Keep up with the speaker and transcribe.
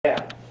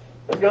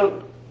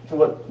go to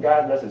what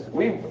God does.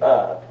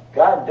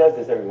 God does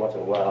this every once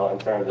in a while in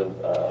terms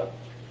of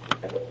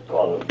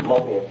called a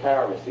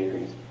multi-empowerment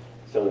series.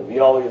 So that we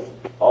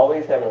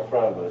always have in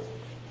front of us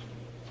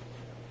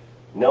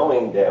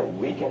knowing that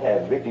we can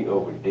have victory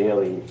over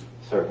daily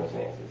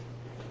circumstances.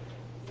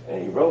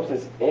 And he ropes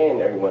us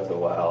in every once in a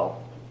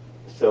while,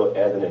 so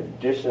as an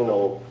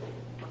additional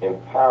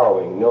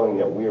empowering, knowing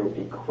that we're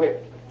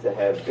equipped to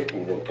have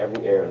victories in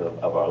every area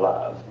of our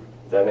lives.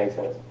 Does that make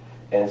sense?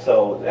 And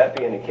so, that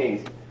being the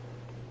case,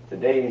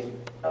 today's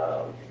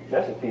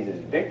message piece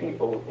is victory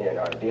in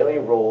our daily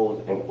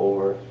roles and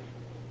over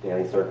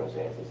daily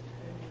circumstances.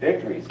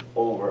 Victories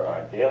over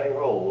our daily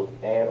roles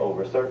and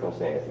over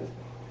circumstances.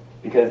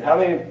 Because how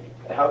many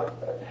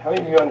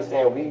of you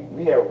understand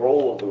we have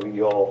roles that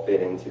we all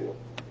fit into,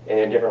 and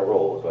in different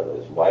roles, whether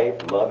it's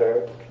wife,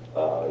 mother,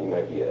 you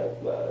might be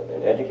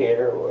an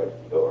educator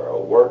or a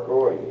worker,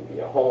 or you may be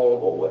a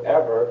home or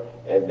whatever,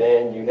 and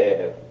then you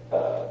have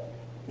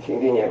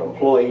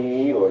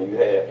employee, or you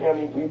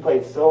have, we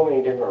play so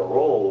many different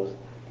roles,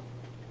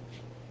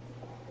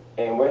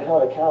 and we're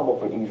held accountable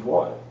for each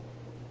one.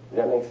 Does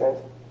that make sense?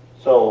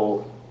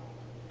 So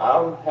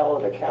I'm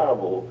held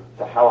accountable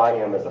to how I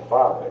am as a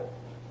father,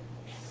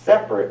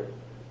 separate,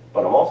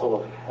 but I'm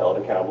also held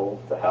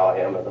accountable to how I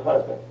am as a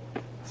husband.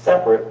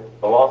 Separate,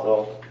 but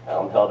also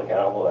I'm held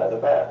accountable as a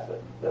pastor.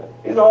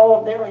 These are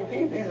all daily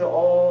pieces. These are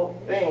all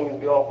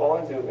things we all fall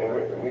into,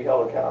 and we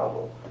held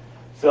accountable.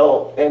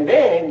 So, and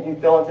then you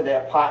throw into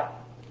that pot,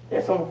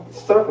 there's some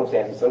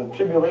circumstances, some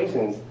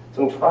tribulations,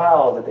 some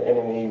trials that the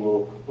enemy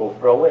will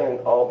throw in,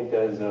 all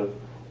because of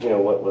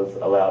what was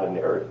allowed in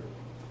the earth.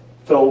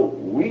 So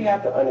we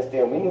have to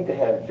understand we need to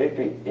have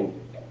victory in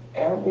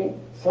every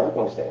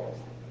circumstance.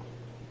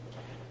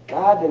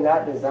 God did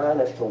not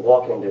design us to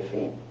walk in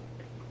defeat.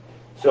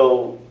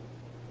 So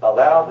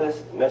allow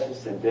this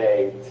message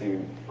today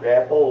to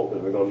grab hold,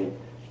 because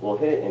we'll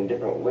hit it in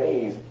different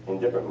ways in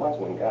different months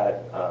when God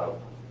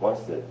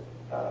wants to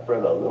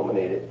further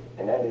illuminate it.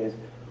 And that is,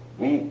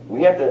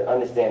 we have to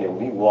understand that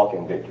we walk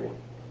in victory.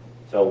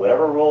 So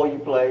whatever role you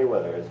play,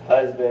 whether it's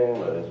husband,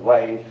 whether it's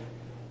wife,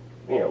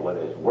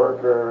 whether it's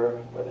worker,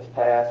 whether it's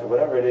pastor,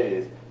 whatever it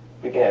is,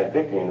 we can have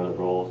victory in those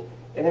roles.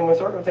 And then when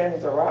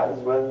circumstances arise,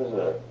 whether it's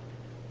a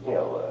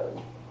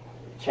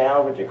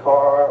challenge with your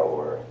car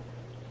or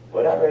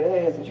whatever it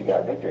is that you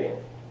got victory in.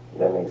 Does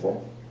that make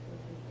sense?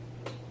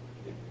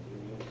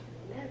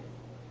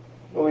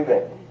 What do you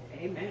think?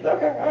 Amen.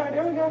 Okay, all right,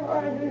 there we go.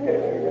 All right,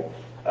 there we go.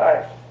 All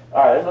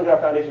right, let's look at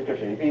our foundation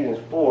scripture. Ephesians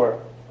 4,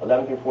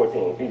 11 through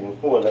 14. Ephesians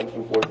 4, 11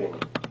 through 14.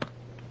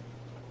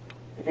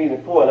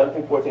 Ephesians 4, 11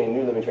 through 14,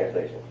 New Living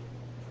Translation.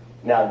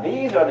 Now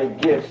these are the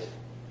gifts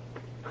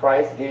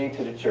Christ gave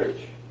to the church: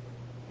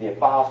 the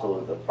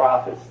apostles, the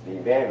prophets, the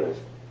evangelists,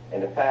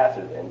 and the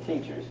pastors and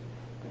teachers.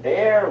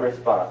 Their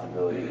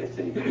responsibility is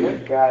to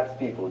equip God's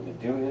people to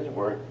do his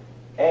work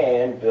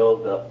and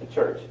build up the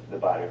church, the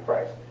body of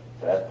Christ.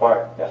 So that's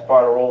part of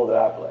the role that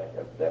I play,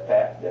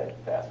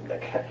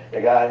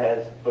 that God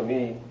has for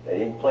me, that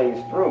he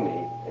plays through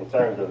me in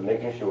terms of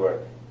making sure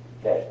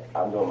that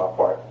I'm doing my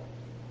part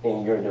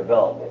in your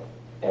development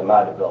and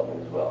my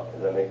development as well.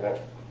 Does that make sense?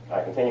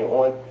 I continue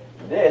on.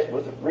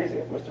 What's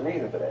the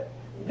reason for that?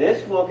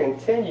 This will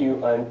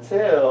continue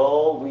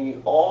until we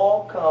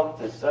all come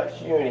to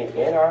such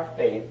unity in our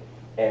faith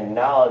and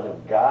knowledge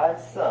of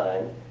God's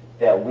Son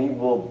that we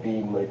will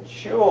be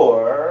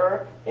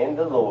mature in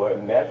the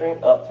Lord,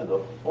 measuring up to the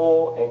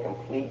full and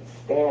complete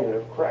standard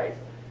of Christ.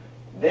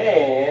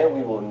 Then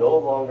we will no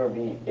longer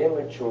be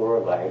immature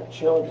like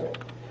children.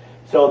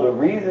 So the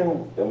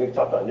reason, and we've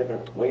talked about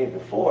different ways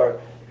before,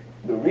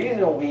 the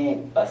reason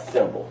we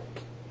assemble,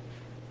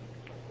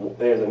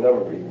 there's a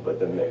number of reasons, but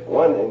the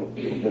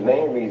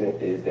main reason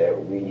is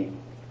that we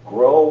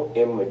grow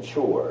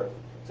immature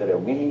so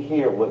that we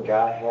hear what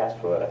God has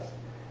for us,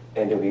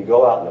 and then we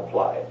go out and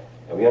apply it.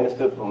 And we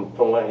understood from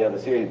one of the other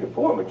series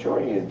before,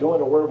 maturity is doing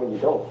the word when you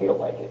don't feel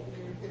like it.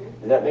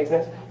 Does that make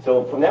sense?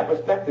 So from that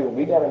perspective,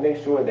 we got to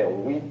make sure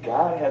that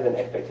God has an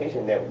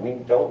expectation that we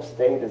don't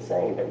stay the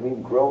same, that we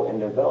grow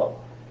and develop.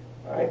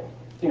 All right?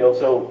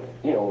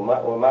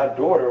 When my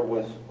daughter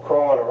was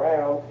crawling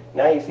around,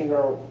 now you see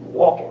her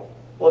walking.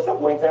 Well, at some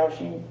point in time,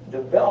 she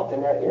developed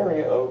in that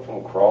area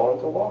from crawling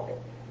to walking.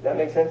 Does that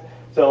make sense?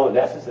 So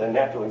that's just a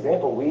natural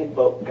example.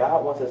 But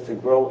God wants us to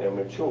grow and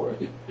mature.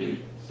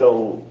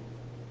 So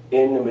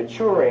in the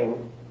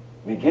maturing,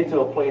 we get to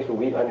a place where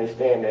we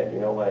understand that,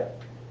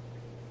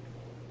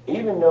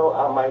 even though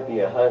I might be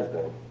a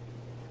husband,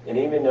 and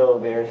even though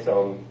there's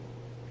some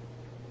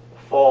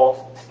false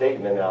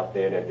statement out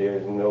there that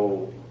there's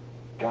no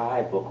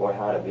guidebook on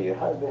how to be a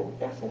husband,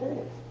 yes it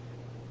is.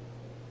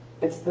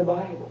 It's the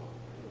Bible.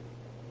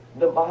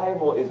 The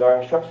Bible is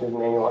our instructions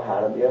manual on how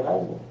to be a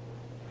husband.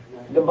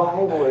 The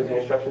Bible is the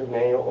instructions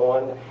manual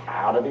on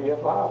how to be a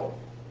father.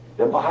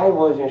 The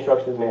Bible is the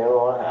instructions manual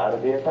on how to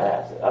be a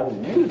pastor. I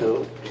just use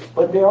those,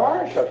 but there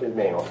are instructions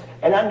manuals.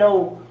 And I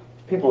know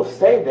people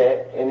say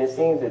that, and it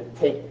seems to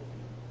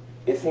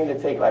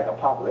take like a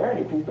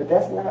popularity piece, but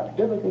that's not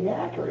biblically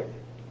accurate.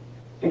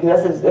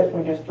 Because that's as if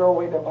we just throw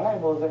away the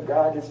Bible as if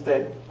God just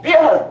said,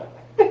 yes,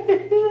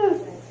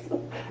 yes,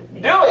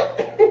 do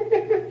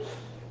it.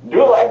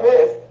 Do it like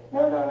this.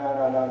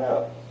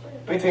 No.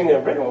 Between the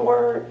written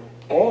word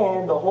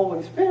and the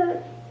Holy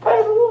Spirit,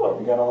 praise the Lord,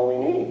 we got all we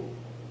need.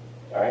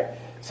 All right?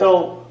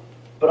 So,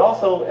 but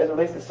also, as it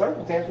relates to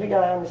circumstance, we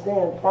got to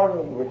understand part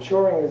of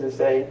maturing is to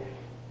say,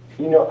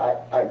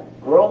 I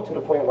grow to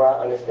the point where I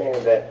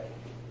understand that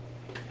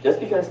just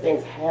because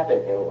things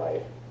happen in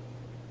life,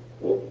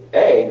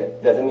 A,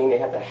 that doesn't mean they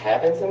have to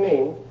happen to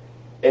me,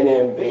 and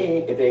then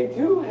B, if they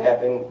do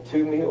happen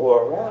to me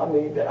or around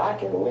me, that I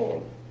can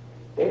win.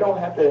 They don't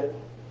have to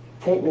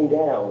take me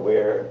down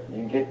where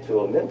you get to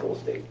a mental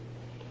state.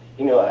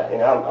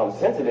 And I'm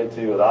sensitive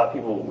to a lot of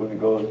people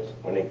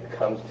when it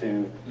comes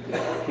to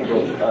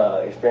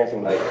people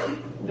experiencing like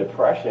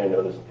depression and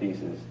those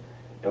pieces.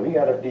 And we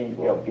got to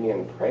be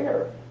in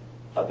prayer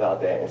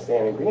about that and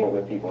stand in agreement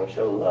with people and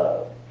show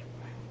love.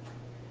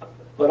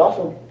 But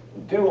also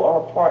do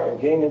our part in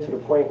getting into the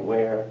point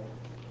where,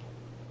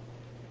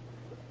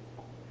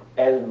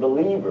 as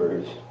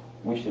believers,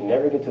 we should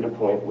never get to the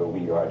point where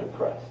we are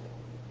depressed.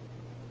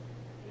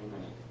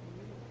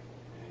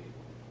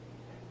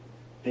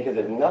 Because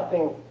if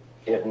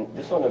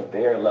just on a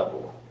bare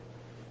level,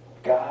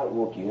 God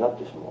woke you up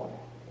this morning.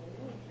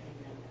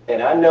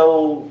 And I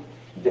know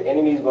the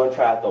enemy's going to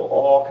try to throw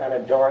all kind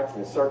of darts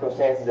and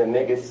circumstances and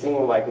make it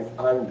seem like it's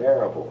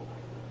unbearable.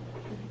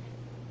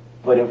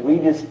 But if we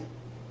just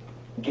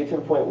get to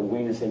the point where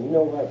we just say, you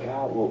know what,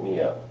 God woke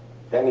me up.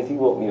 That means he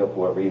woke me up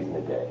for a reason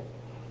today.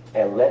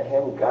 And let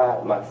him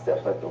guide my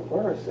steps like the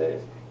word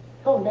says.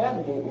 He'll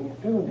navigate me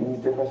through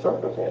these different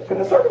circumstances.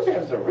 Because the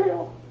circumstances are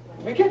real.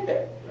 We get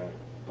that.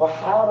 But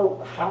how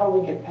do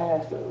we get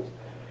past those?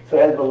 So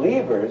as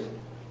believers,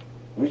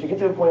 we should get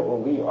to the point where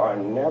we are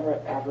never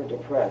ever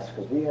depressed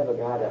because we have a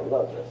God that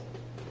loves us.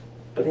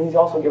 But then he's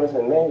also given us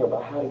a manual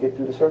about how to get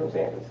through the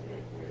circumstances.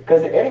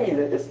 Because the enemy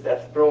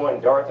that's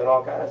throwing darts and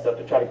all kinds of stuff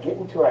to try to get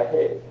into our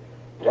head.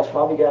 That's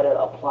why we got to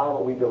apply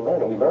what we've been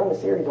learning. We learned the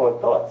series on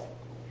thoughts.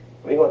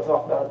 We're going to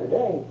talk about it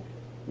today.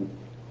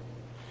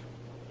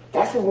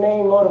 That's his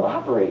main mode of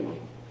operating.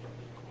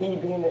 He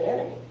being the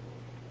enemy.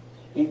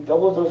 He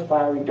throws those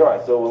fiery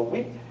darts. So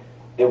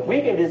if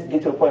we can just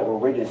get to a point where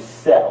we're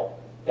just settled,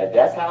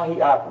 that's how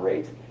he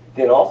operates,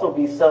 then also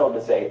be settled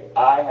to say,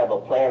 I have a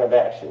plan of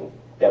action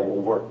that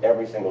will work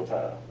every single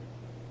time.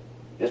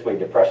 This way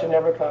depression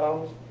never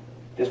comes.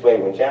 This way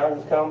when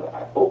challenges come,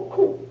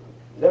 cool.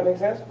 Does that make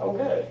sense? I'm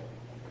good.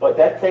 But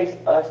that takes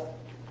us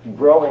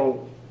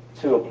growing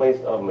to a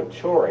place of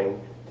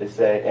maturing to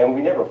say, and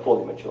we never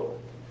fully mature.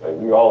 Right?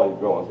 We're always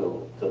growing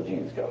till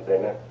Jesus comes.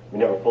 Amen? We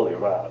never fully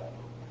arrive.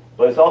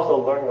 But it's also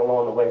learning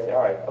along the way, say,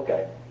 all right,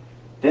 okay,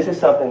 this is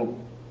something,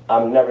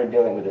 I'm never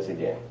dealing with this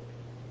again.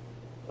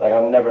 Like,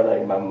 I'm never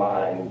letting my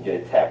mind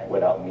get attacked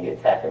without me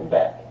attacking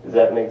back. Does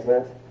that make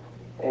sense?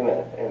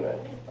 Amen.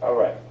 All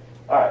right.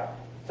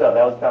 So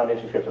that was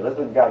foundation scripture. Let's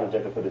look at God's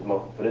objective for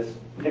this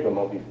particular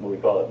what we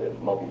call it the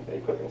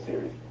multi-equipping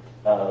series.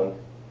 To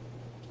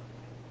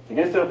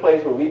get us to a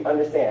place where we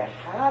understand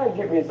how to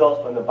get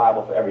results from the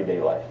Bible for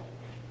everyday life.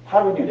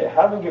 How do we do that?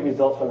 How do we get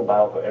results from the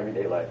Bible for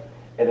everyday life?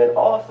 And then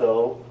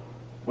also,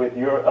 with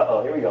your,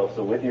 here we go.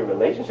 So with your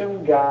relationship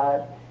with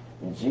God,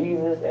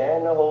 Jesus,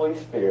 and the Holy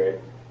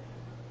Spirit,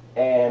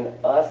 and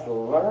us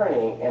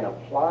learning and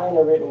applying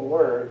the written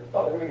word,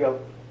 here we go.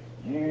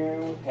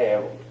 You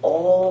have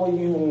all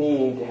you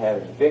need to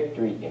have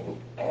victory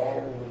in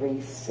every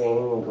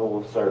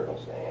single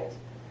circumstance.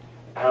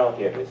 I don't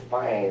care if it's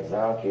finances,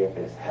 I don't care if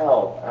it's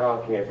health, I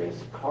don't care if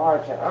it's car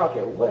check, I don't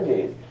care what it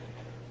is.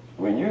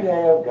 When you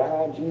have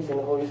God, Jesus, and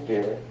the Holy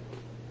Spirit,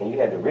 and you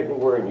have the written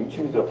word and you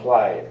choose to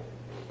apply it,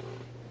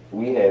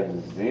 we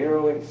have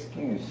zero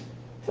excuse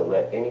to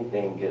let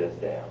anything get us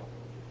down.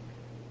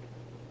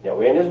 Now,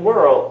 we're in this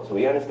world, so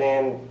we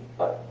understand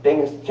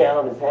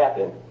challenges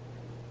happen.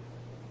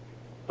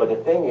 But the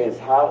thing is,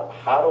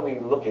 how do we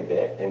look at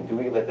that, and do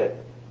we let that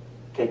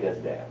take us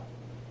down?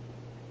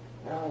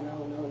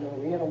 No.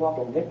 We have to walk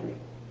in victory.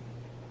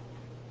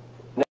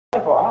 Not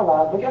for our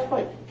lives, but guess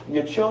what?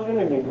 Your children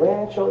and your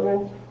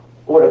grandchildren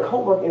or the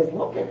co-worker is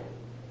looking.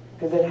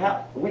 Because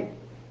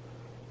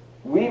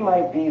we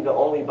might be the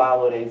only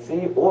Bible they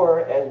see,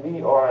 or as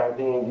we are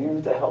being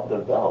used to help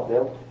develop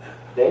them,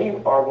 they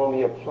are going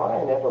to be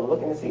applying that, but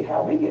looking to see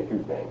how we get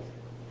through things.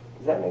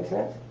 Does that make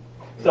sense?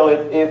 So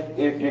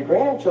if your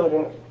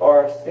grandchildren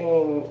are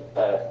seeing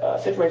a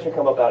situation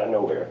come up out of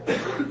nowhere,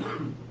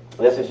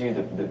 let's just use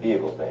the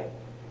vehicle thing,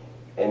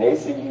 and they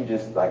see you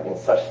just like in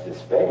such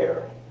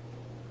despair,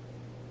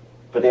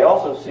 but they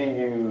also see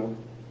you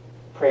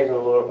praising the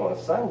Lord on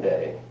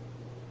Sunday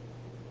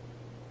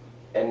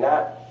and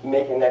not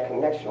making that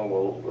connection.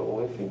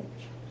 Well, if you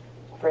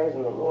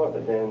praising the Lord,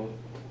 but then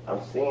I'm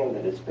seeing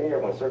the despair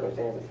when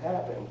circumstances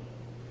happen.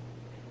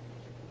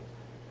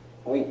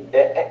 And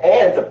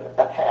it's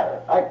a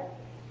pattern.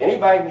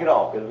 Anybody can get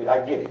off, because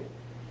I get it.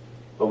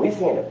 But we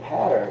seeing a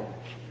pattern.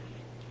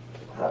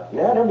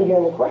 Now they're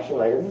beginning to question,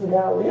 like, is this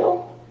God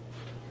real?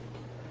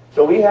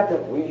 So we have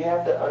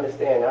to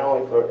understand not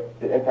only for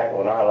the impact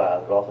on our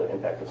lives, but also the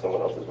impact of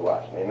someone else's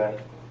watching. Amen?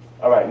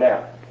 All right,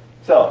 now,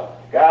 so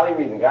godly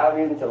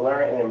reason to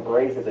learn and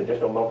embrace this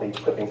additional monthly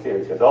equipping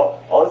series. Because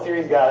all the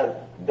series God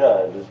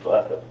does is for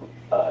us to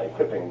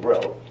equip and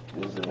grow.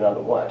 This is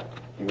another one.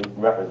 You can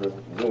reference this,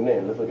 zoom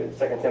in. Let's look at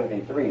 2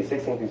 Timothy 3,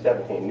 16 through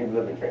 17, New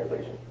Living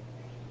Translation.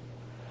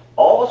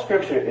 All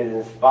Scripture is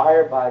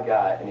inspired by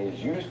God and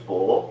is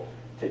useful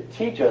to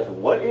teach us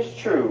what is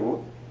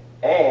true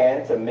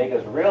and to make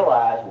us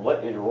realize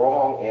what is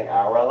wrong in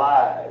our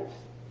lives.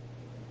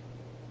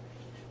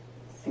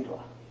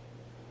 Selah.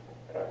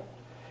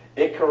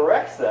 It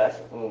corrects us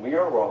when we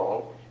are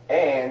wrong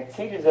and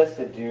teaches us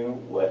to do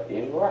what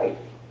is right.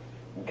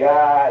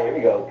 God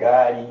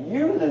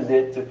uses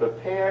it to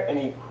prepare and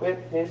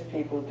equip his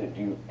people to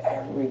do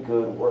every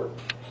good work.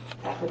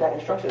 That's what that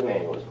instruction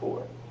manual is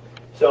for.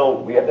 So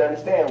we have to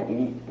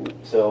understand,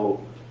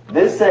 so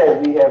this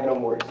says we have no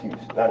more excuse,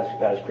 not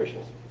as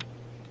Christians.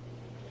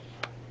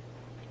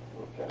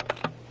 Okay.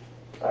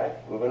 All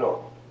right, moving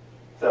on.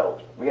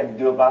 So we have to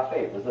do it by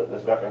faith.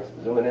 Let's reference,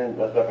 zooming in,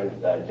 let's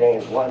reference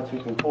James 1,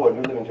 2 through 4,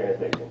 New Living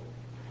Translation.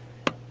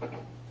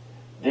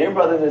 Dear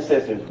brothers and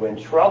sisters,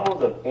 when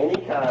troubles of any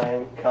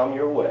kind come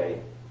your way,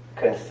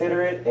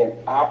 consider it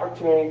an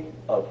opportunity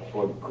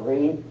for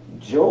great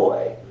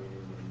joy.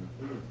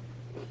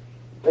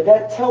 But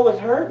that toe is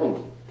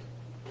hurting.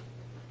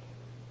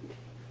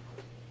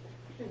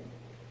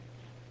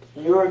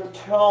 Your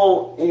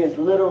toe is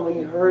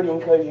literally hurting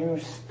because you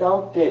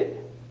stumped it.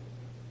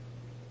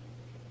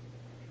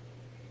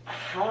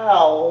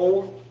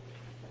 How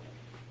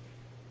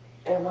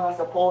am I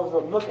supposed to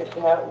look at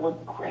that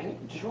with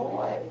great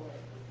joy?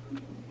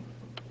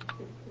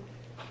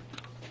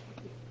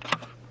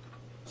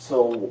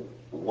 So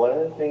one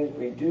of the things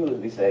we do is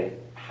we say,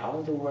 how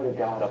does the Word of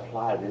God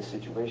apply to this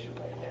situation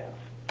right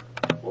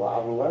now? Well,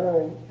 I've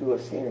learned through a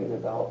series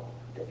about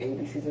the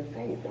ABCs of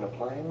faith and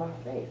applying my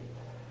faith.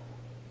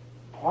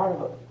 Part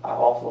of it I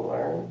also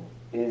learned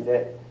is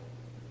that,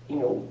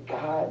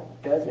 God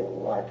doesn't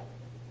want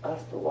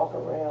us to walk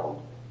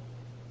around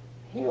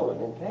healed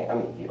and in pain.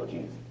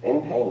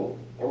 In pain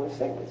and with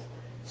sickness.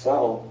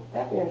 So,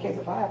 that being the case,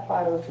 if I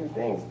apply those two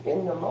things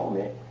in the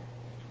moment,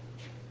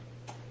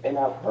 and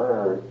I've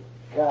heard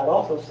God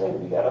also say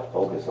we got to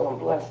focus on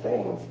blessed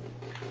things.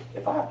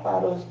 If I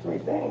apply those three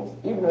things,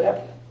 even though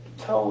that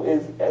toe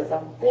is, as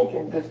I'm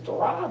thinking, just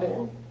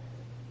throbbing,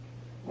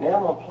 now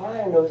I'm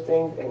applying those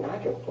things and I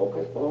can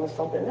focus on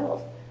something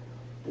else.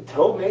 The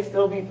toe may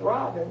still be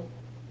throbbing,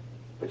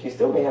 but you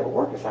still may have a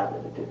work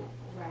assignment to do.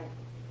 Right.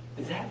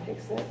 Does that make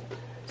sense?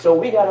 So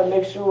we got to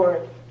make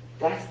sure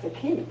that's the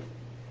key.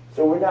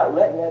 So we're not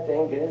letting that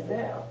thing get us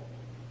down.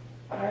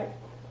 All right?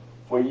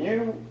 For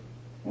you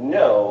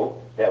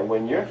know that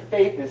when your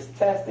faith is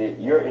tested,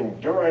 your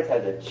endurance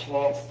has a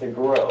chance to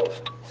grow.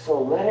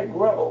 So let it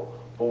grow.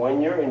 But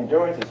when your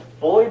endurance is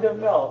fully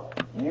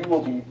developed, you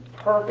will be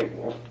perfect.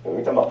 When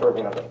we're talking about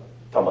perfect, I'm not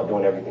talking about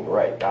doing everything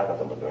right. God's not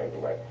talking about doing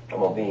everything right. I'm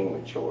talking about being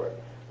mature.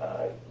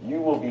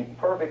 You will be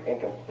perfect and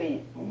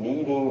complete,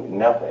 needing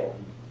nothing.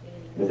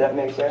 Does that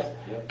make sense?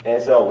 Yep.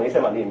 And so when he's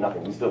talking about needing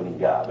nothing, we still need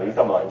God. But he's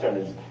talking about in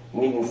terms of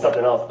needing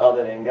something else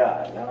other than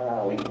God.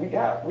 No, we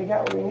got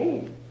what we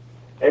need.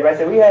 Everybody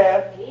say we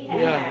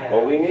have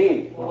what we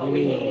need.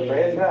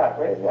 Praise God,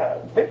 praise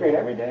God. Victory in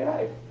everyday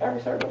life,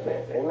 every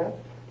circumstance. Amen.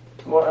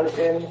 More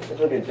understanding? Let's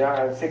look at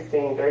John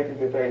 16, 32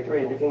 through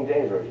 33, New King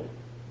James Version.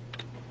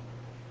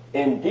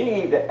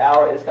 Indeed, the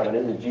hour is coming.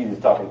 This is Jesus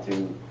talking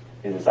to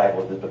his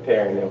disciples, just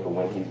preparing them for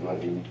when he's going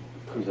to be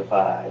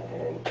crucified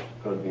and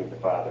go to be with the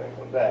Father and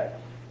come back.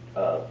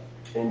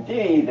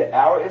 Indeed, the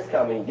hour is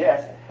coming,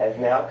 yes, has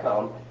now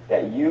come,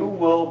 that you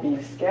will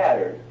be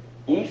scattered,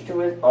 each to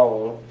his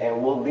own,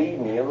 and will leave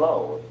me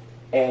alone.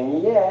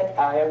 And yet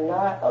I am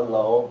not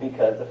alone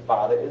because the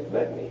Father is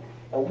with me.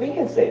 And we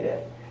can say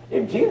that.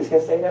 If Jesus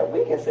can say that,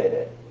 we can say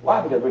that.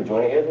 Why? Because we're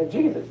joining heirs with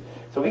Jesus.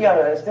 So we got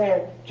to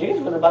understand,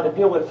 Jesus was about to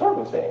deal with a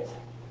circumstance.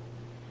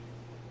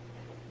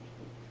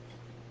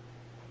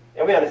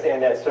 And we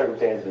understand that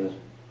circumstances,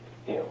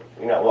 you're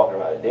not walking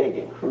around a day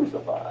getting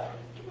crucified.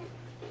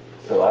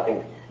 So I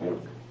think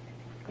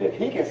if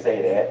he can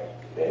say that,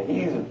 then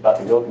he's about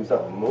to go through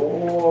something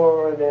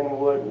more than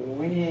what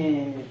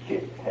we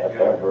have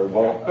ever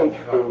gone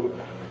through.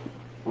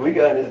 We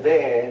got to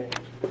understand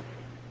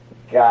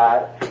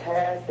God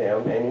has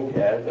him and he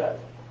has us.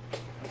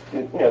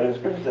 There's a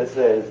scripture that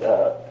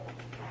says,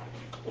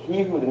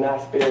 he who did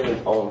not spare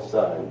his own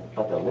son,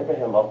 but delivered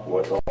him up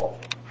for us all,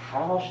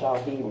 how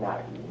shall he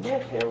not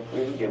with him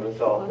freely give us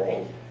all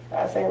things?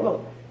 I'm saying,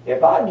 look,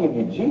 if I give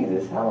you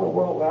Jesus, how in the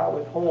world will I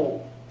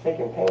withhold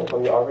taking pain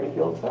from your already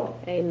healed self?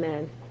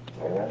 Amen.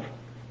 Amen.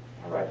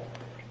 All right.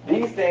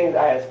 These things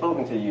I have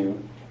spoken to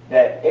you,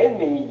 that in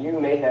me you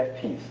may have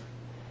peace.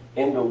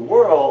 In the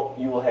world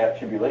you will have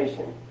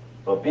tribulation,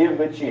 but be of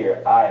good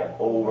cheer. I have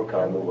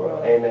overcome the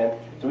world. Amen.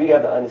 So we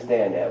got to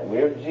understand that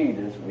with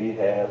Jesus we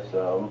have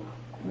some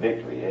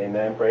victory.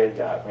 Amen. Praise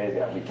God. Praise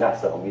God. We got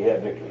some. We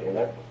have victory.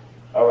 Amen.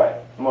 All right.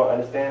 More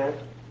understanding?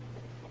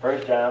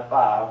 1 John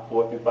 5,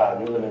 4 through 5,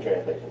 New Living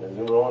Translation. Let's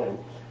zoom on in.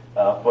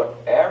 For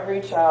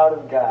every child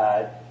of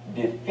God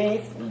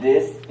defeats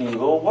this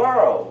evil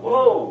world.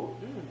 Whoa!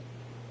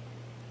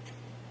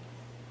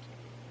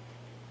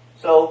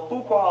 So,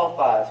 who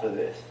qualifies for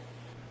this?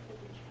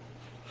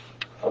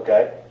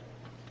 Okay.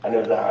 I know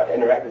it's our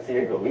interactive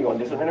series, but we're going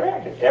to do some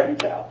interaction. Every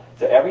child.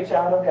 So, every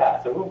child of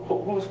God. So,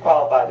 who's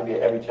qualified to be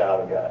every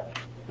child of God?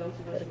 Those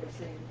of us who are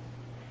saved.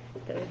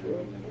 Okay.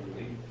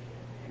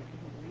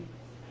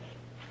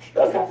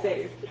 Okay.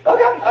 All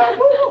right.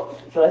 Cool.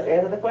 So let's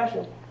answer the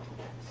question.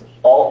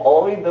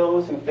 Only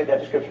those who fit that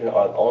description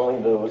are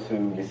only those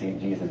who receive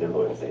Jesus as their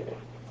Lord and Savior.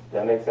 Does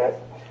that make sense?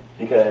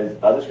 Because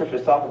other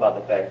scriptures talk about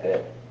the fact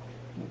that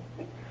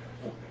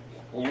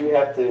you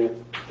have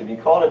to be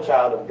called a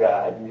child of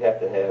God, you have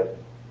to have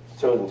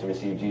chosen to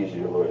receive Jesus as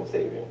your Lord and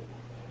Savior.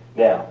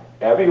 Now,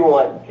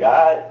 everyone,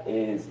 God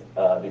is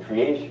the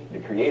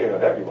creator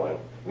of everyone.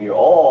 We are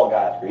all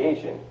God's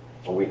creation,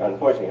 but we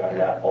unfortunately are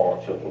not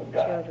all children of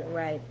God. Children,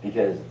 right.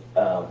 Because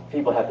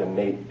people have to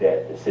make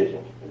that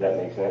decision. Does that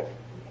make sense?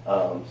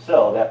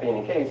 So, that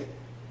being the case,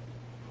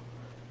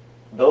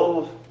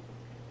 those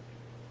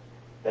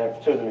that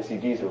have chosen to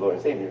receive Jesus as Lord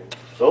and Savior,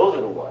 those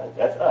are the ones,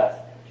 that's us,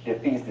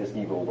 defeats this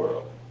evil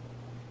world.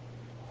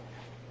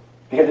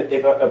 Because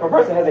if a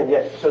person hasn't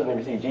yet chosen to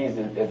receive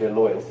Jesus as their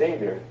Lord and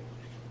Savior,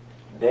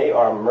 they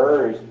are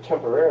merged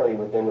temporarily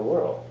within the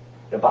world.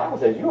 The Bible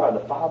says you are the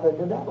father of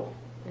the devil.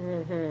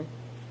 Mm-hmm.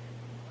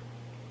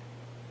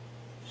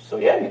 So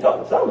yeah, you're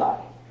talking to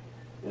somebody.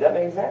 Does that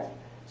make sense?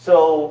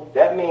 So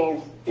that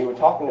means they were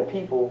talking to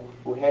people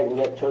who hadn't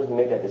yet chosen to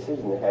make that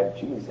decision to have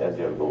Jesus as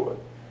their Lord.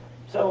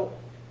 So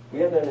we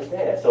have to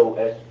understand that. So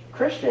as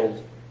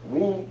Christians,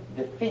 we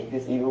defeat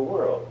this evil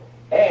world.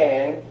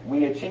 And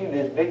we achieve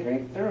this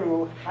victory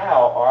through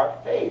how? Our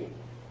faith.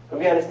 Because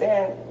we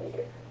understand,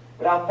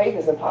 without faith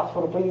it's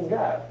impossible to please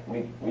God.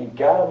 We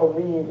got to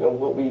believe in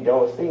what we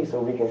don't see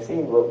so we can see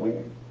what we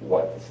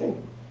want to see.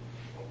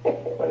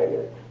 All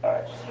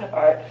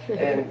right.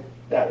 And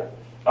that.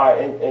 All right.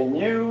 And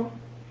you,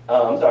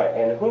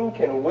 and who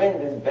can win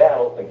this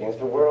battle against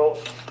the world?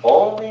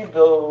 Only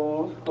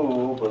those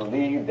who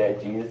believe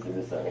that Jesus is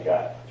the Son of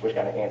God. Which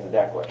kind of answers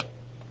that question.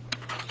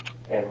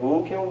 And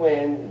who can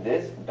win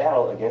this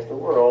battle against the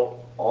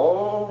world?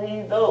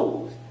 Only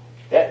those.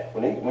 That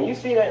when you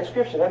see that in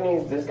Scripture, that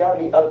means there's got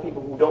to be other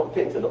people who don't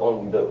fit into the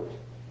only those.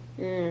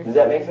 Does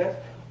that make sense?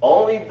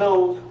 Only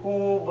those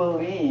who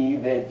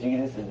believe that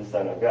Jesus is the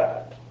Son of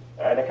God.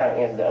 All right, that kind of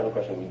answers the other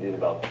question we did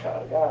about the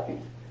child of God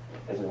piece.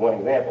 This is one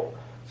example.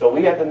 So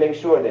we have to make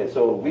sure that,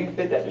 so if we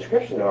fit that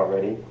description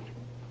already,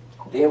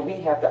 then we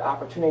have the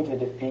opportunity to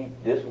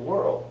defeat this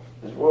world.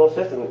 This world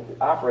system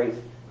operates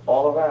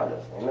all around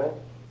us. Amen?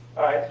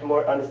 All right, some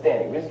more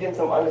understanding. We're just getting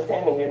some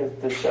understanding here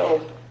to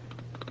show,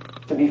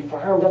 to be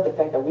firmed up the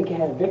fact that we can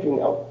have victory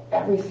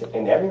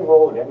in every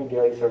role, in every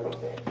daily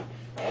circumstance.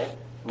 All right,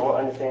 more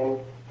understanding.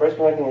 1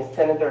 Corinthians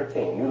 10 and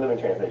 13, New Living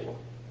Translation.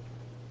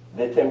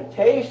 The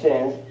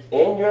temptations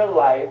in your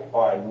life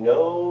are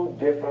no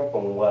different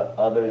from what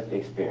others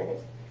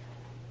experience.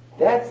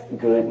 That's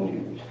good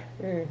news.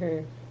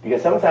 Mm-hmm.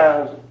 Because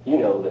sometimes,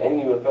 the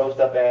enemy will throw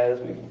stuff at us.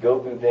 We can go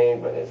through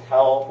things, but it's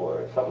health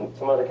or some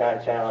other kind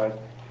of challenge.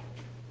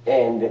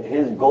 And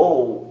his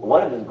goal,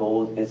 one of his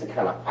goals, is to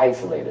kind of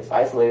isolate us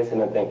in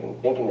the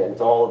thinking that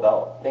it's all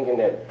about, thinking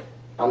that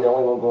I'm the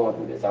only one going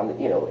through this.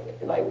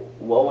 Like,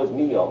 woe is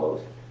me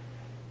almost.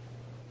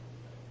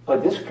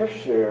 But this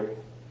scripture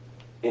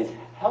is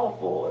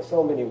helpful in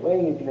so many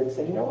ways because it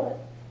says, you know what?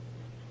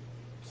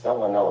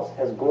 Someone else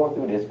has gone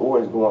through this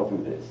or is going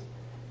through this.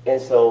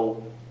 And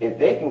so, if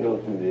they can go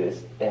through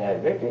this and have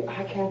victory,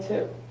 I can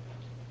too.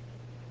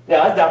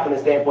 Now, that's not from the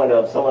standpoint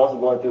of someone else is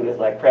going through this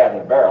like crab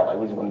in a barrel, like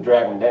we just want to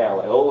drag them down,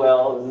 like, oh,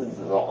 well, this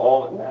is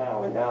all,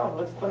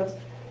 no.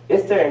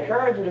 It's to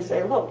encourage you to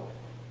say, look,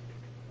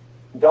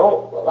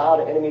 don't allow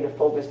the enemy to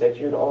focus that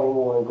you're the only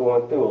one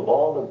going through. Of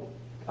all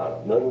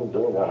the, millions,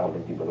 billions, I don't know how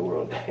many people in the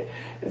world,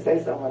 to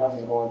say someone else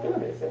is going through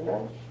this,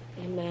 amen?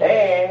 Amen.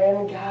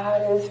 And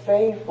God is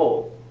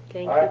faithful.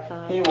 Thank you,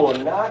 Father. He will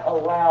not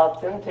allow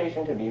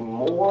temptation to be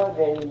more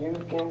than you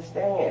can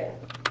stand.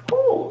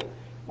 Whew.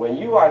 When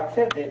you are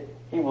tempted,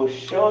 He will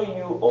show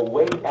you a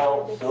way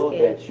out so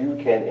that you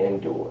can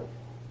endure.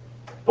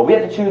 But we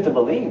have to choose to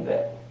believe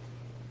that.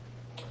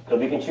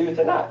 Because we can choose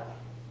to not.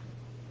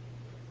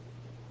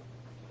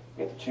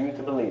 We have to choose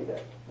to believe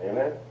that.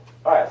 Amen?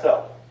 All right,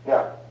 so,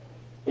 now,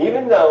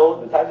 even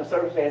though the types of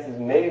circumstances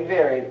may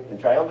vary, the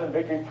triumphant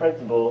victory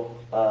principle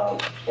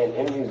and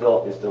end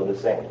result is still the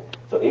same.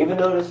 So even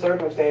though the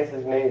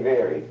circumstances may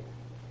vary,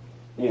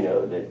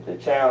 the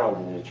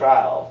challenges, the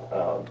trials,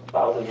 the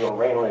Bible says will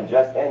rain on the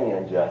just and the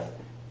unjust.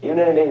 Even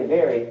though they may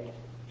vary,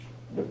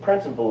 the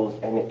principles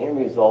and the end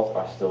results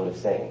are still the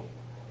same.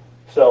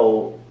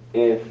 So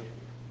if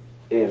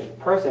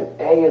person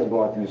A is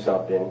going through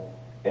something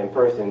and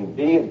person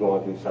B is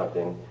going through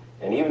something,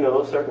 and even though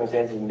those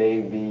circumstances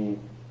may be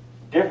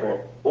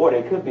different, or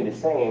they could be the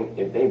same,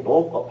 if they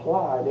both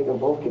apply, they can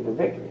both get the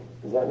victory.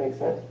 Does that make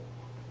sense?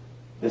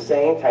 The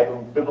same type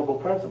of biblical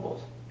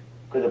principles.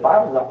 Because the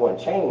Bible's not going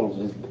to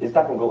change. It's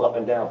not going to go up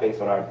and down based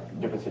on our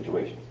different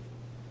situations.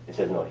 It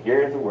says, no,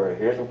 here's the word.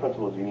 Here's some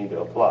principles you need to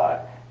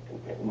apply.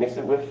 Mix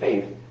it with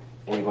faith,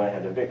 and you're going to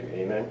have the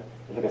victory. Amen?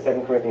 Let's look at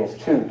 2 Corinthians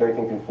 2,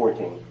 13 through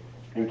 14,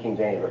 New King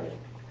James Version.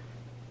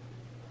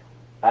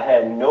 I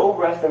had no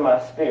rest in my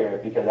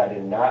spirit because I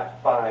did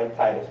not find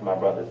Titus, my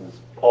brother. This is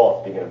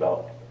Paul speaking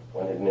about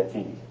one of his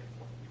mentees.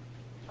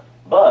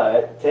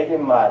 But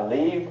taking my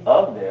leave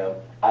of them,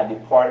 I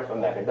departed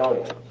from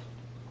Macedonia.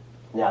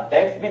 Now,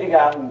 thanks be to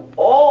God who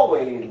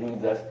always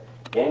leads us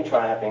in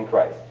triumph in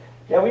Christ.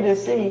 Now, we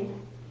just see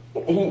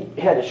he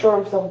had to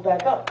shore himself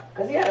back up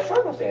because he had a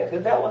circumstance.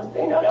 Because that was,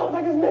 that was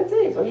like his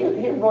mentee. So he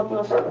was going through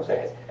a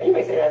circumstance. And you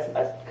may say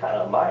that's kind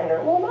of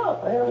minor. Well, no,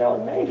 for him that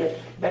was major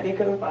that he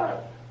couldn't find.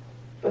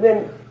 But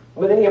then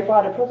he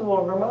applied the principle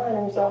of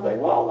reminding himself, like,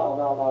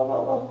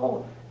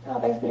 whoa. Now,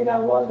 thanks be to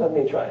God who was going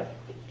to be triumph.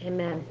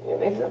 Amen. It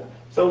makes sense.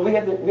 So we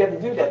have to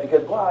do that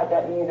because why?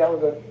 That means that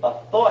was a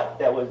thought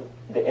that was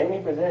the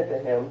enemy presented to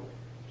him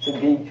to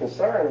be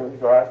concerned with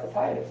regards to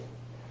Titus.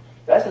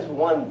 That's just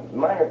one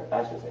minor,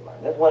 I shouldn't say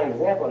minor, that's one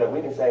example that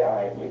we can say, all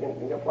right, we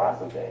can apply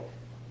some things.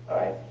 All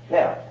right?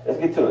 Now, let's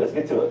get to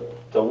it.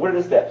 So what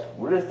are the steps?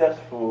 What are the steps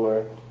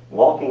for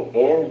walking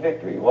in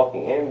victory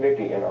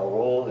in our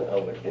roles and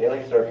over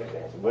daily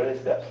circumstances? What are the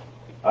steps?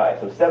 All right,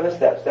 so 7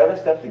 steps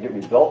to get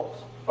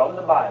results from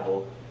the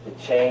Bible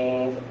to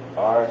change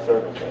our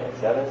circumstances.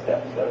 7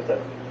 steps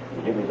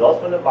to get results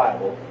from the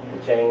Bible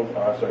to change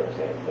our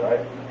circumstances. All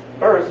right?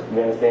 First,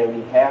 we understand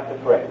we have to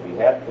pray. We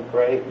have to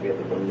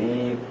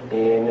believe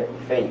in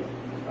faith.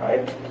 All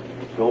right?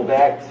 Go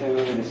back to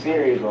the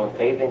series on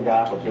faith in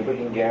God for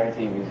biblically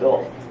guaranteed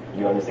results.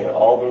 You understand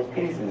all those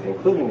pieces,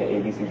 including the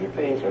ABCs of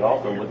faith, and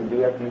also what to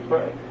do after you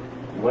pray.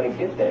 You want to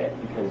get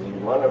that because you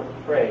want to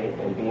pray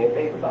and be in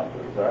faith about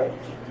this. All right?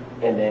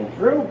 And then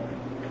through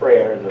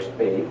prayers of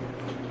faith,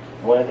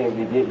 one of the things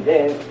we get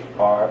then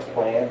are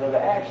plans of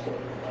action.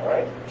 All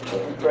right? So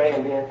if you pray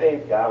and be in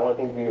faith, God, one of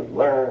the things we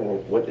learn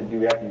is what to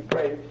do after you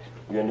pray.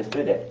 You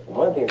understood that.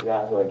 One of the things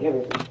God's going to give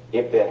us,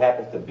 if there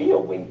happens to be a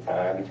wait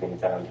time between the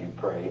times you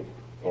pray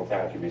and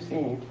times you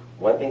receive,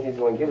 one of the things He's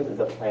going to give us is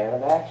a plan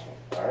of action.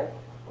 All right?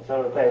 And some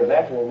of the plans of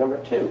action is number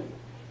 2.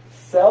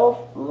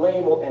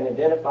 Self-label and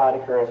identify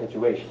the current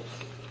situation.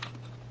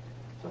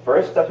 So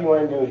first stuff you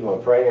want to do is you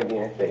want to pray and be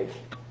in faith.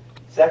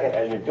 Second,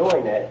 as you're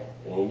doing that,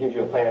 and He gives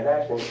you a plan of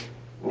action,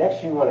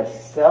 next you want to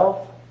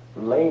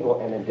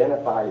self-label and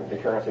identify the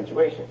current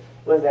situation.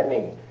 What does that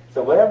mean?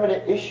 So whatever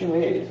the issue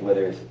is,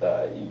 whether it's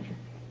you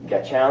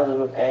got challenges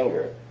with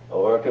anger,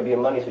 or it could be a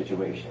money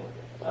situation,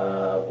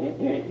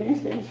 you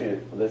see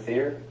this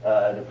here,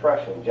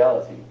 depression,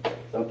 jealousy,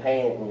 some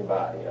pain in your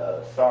body,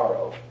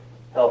 sorrow,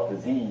 health,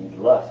 disease,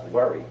 lust,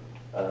 worry,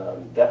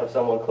 death of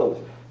someone close.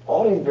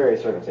 All these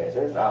various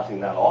circumstances, obviously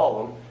not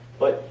all of them,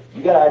 but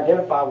you got to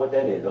identify what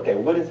that is. Okay,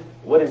 what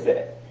is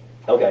that?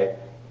 Okay,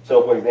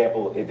 so for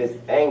example, if it's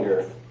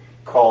anger,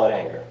 call it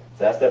anger.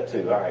 So that's step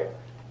 2. All right,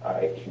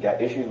 you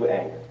got issues with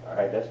anger. All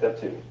right, that's step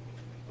 2.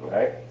 All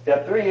right,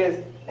 step 3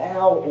 is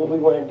now what we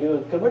want to do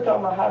is, because we're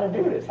talking about how to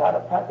do this, how to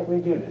practically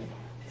do this.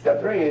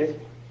 Step 3 is,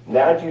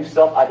 now that you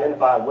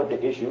self-identify what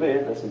the issue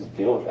is, let's just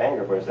deal with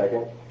anger for a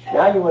second.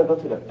 Now you want to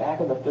go to the back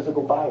of the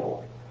physical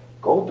Bible.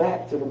 Go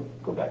back to the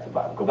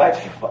Bible.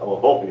 Well,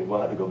 hopefully we'll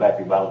have to go back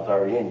to the Bible that's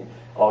already in you,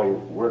 already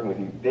working with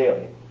you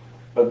daily.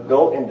 But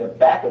go in the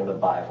back of the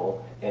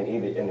Bible, and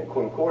either in the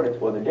concordance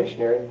or the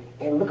dictionary,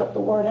 and look up the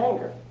word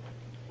anger.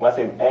 When I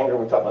say anger,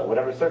 we're talking about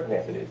whatever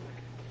circumstance it is.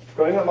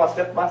 Go into my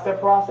step-by-step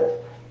process.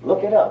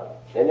 Look it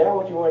up. And now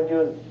what you want to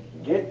do is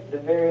get the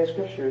various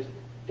scriptures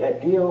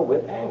that deal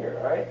with anger,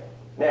 all right?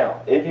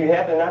 Now, if you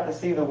happen not to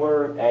see the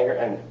word anger,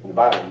 and in the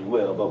Bible you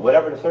will, but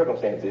whatever the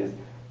circumstance is,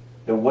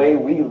 the way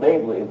we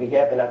label it, if we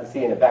happen not to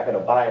see in the back of the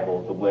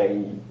Bible the way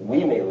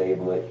we may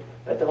label it,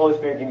 let the Holy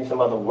Spirit give you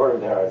some other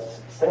words that are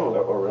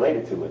similar or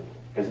related to it.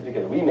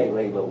 Because we may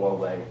label it one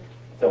way,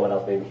 someone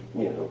else may,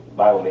 the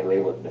Bible may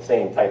label it the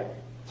same type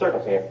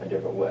circumstance a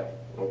different way.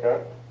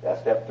 Okay? That's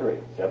step 3.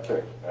 Step 3.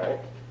 All right?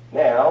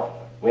 Now,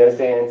 we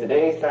understand in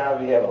today's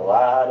time we have a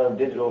lot of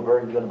digital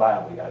versions of the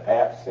Bible. We got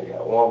apps, we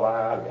got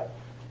online,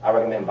 I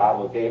recommend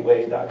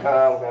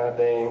BibleGateway.com kind of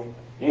thing.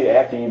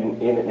 After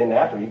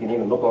you can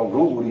even look on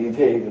Google these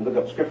days and look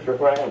up scripture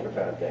for anger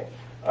kind of thing.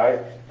 All right?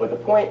 But the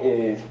point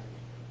is,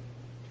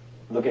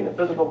 look in the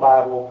physical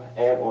Bible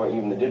and or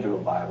even the digital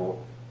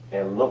Bible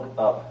and look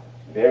up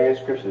various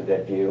scriptures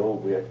that deal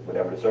with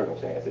whatever the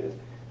circumstance is.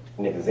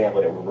 An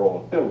example that we're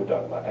rolling through, we're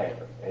talking about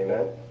anger.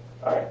 Amen?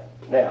 All right.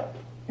 Now,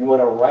 you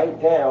want to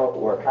write down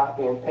or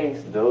copy and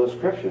paste those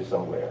scriptures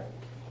somewhere.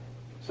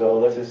 So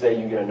let's just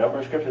say you get a number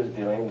of scriptures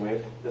dealing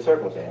with the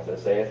circumstance.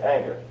 Let's say it's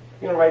anger.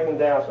 You're going to write them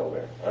down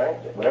somewhere. All right?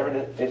 Whatever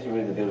the issue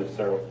is to deal with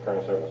the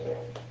current circumstance.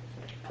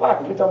 Why?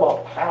 Because we're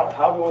talking about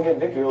how we want to get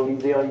victory over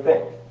these daily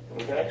things.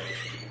 Okay?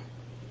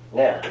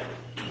 Now,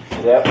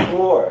 step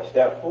 4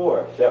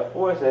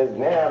 says,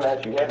 now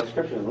that you have the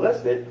scriptures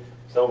listed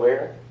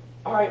somewhere,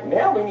 all right,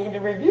 now we need to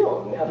review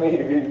them. Now we need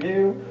to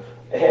review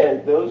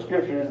and those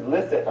scriptures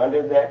listed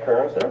under that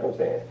current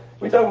circumstance.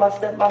 We're talking about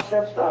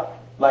step-by-step stuff.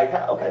 Like,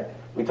 okay,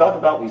 we talked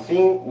about, we've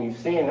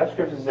seen enough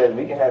scriptures says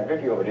we can have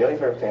victory over daily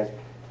circumstances.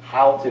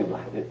 How to?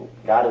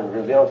 God has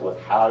revealed to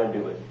us how to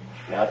do it.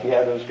 Now, if you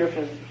have those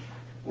scriptures,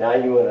 now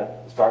you want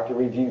to start to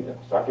review them.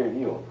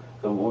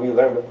 So what we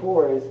learned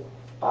before is, the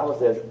Bible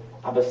says,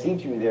 I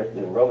beseech you there,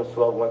 in Romans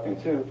 12, 1 through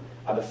 2,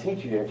 I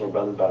beseech you therefore,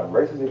 brothers, by the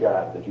mercies of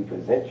God, that you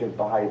present your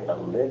bodies a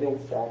living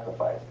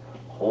sacrifice,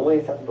 holy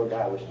acceptable to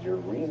God, which is your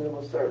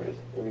reasonable service.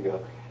 Here we go.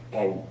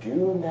 And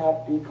do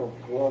not be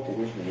conformed to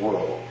this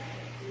world.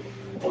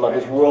 Talking about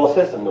this world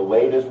system, the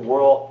way this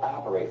world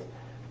operates.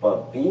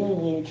 But be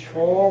ye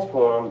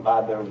transformed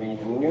by the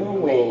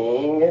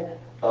renewing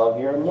of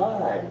your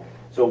mind.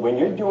 So when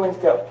you're doing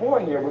step 4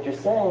 here, what you're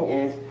saying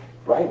is,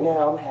 right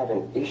now I'm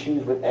having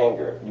issues with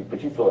anger.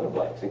 But you fill in the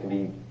blanks. It can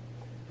be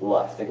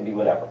lust. It can be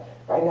whatever.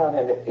 Right now I'm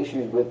having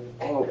issues with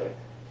anger.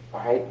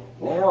 All right?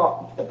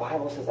 Now the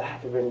Bible says I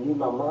have to renew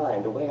my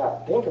mind, the way I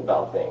think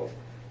about things.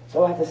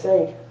 So I have to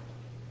say,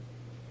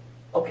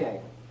 okay,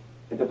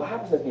 if the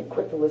Bible says be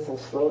quick to listen,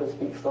 slow to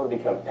speak, slow to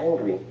become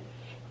angry,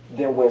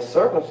 then when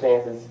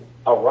circumstances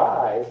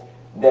arise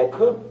that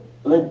could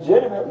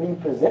legitimately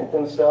present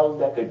themselves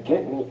that could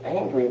get me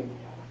angry,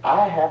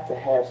 I have to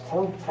have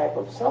some type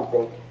of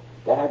something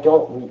that I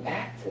don't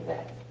react to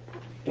that.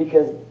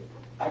 Because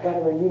I got to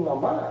renew my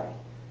mind.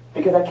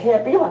 Because I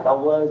can't be like I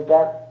was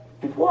back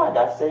before I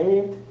got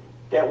saved,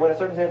 that when a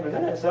circumstance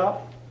presented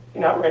itself,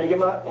 I'm ready to get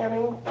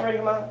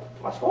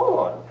my swole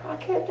on. I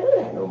can't do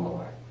that no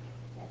more.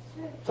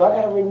 So I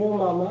got to renew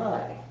my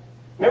mind.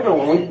 Remember,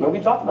 when we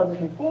talked about this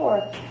before,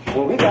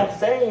 when we got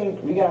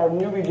saved, we got a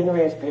new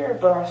regenerated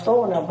spirit, but our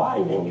soul and our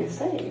body didn't get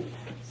saved.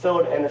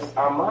 So, and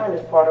our mind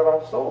is part of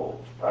our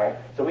soul, all right?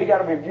 So we got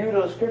to review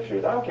those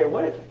scriptures. I don't care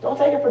what it, don't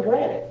take it for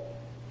granted.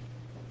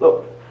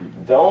 Look,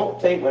 don't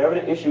take whatever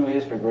the issue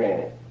is for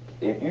granted.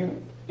 If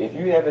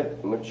you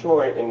haven't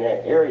matured in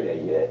that area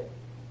yet,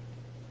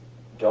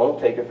 don't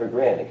take it for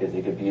granted, because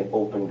it could be an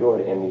open door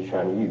the enemy's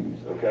trying to use,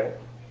 okay?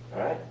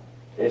 All right?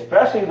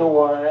 Especially the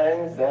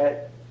ones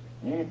that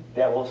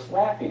will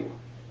slap you.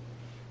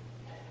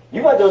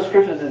 You want those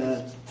scriptures to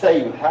just tell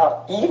you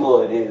how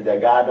evil it is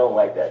that God don't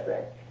like that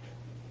thing.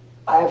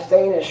 I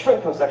abstain and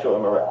shrink from sexual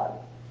immorality.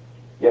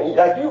 Yeah,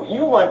 like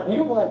you want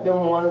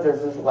them ones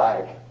that's just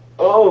like,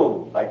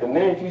 oh, like the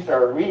minute you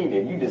start reading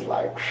it, you just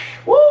like,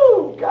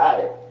 woo, got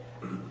it.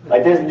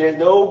 Like there's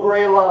no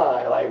gray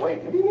line. Like,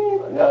 wait, did he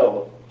mean?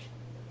 No.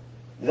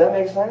 Does that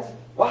make sense?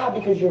 Why?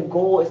 Because your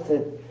goal is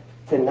to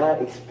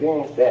not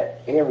experience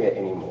that area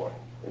anymore.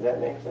 Does that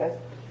make sense?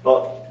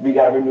 But we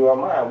got to renew our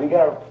mind.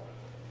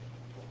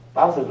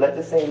 Bible says, let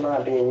the same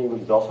mind be in you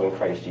which is also in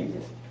Christ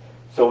Jesus.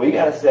 So we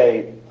got to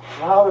say,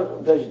 how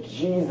does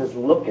Jesus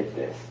look at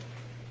this?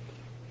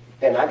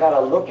 And I got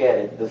to look at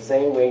it the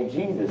same way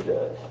Jesus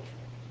does.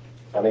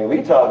 I mean,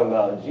 we talking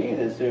about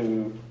Jesus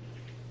who,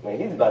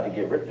 he's about to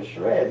get ripped to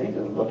shreds. He's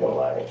just looking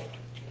like,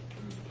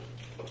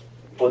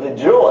 for the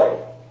joy,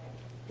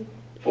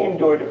 he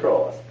endured the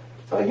cross.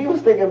 So he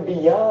was thinking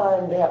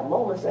beyond that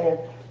moment, saying,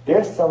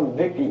 there's some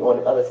victory on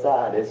the other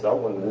side of this, so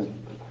I'm going to just...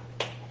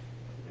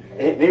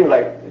 They were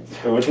like,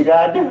 what you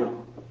got to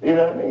do? You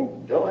know what I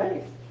mean? Don't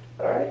hate.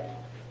 All right?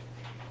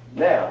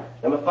 Now,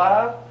 number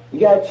 5, you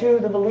got to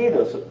choose to believe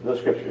those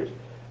scriptures.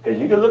 Because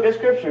you can look at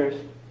scriptures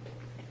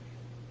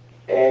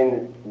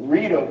and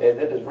read them as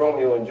if it's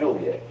Romeo and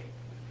Juliet.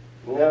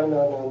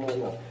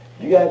 No.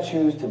 You got to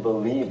choose to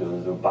believe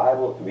those. The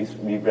Bible, we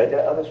read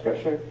that other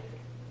scripture.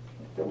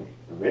 The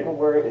written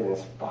word is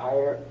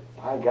inspired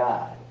by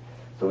God.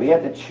 So we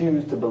have to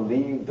choose to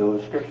believe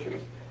those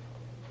scriptures.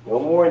 No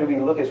more do we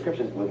look at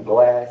scriptures with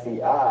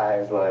glassy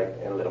eyes,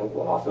 and let them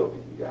gloss over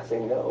you. You got to say,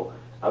 no,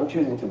 I'm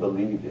choosing to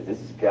believe this. This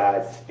is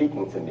God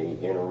speaking to me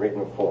in a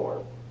written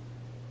form.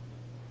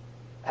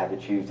 I have to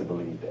choose to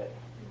believe that.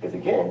 Because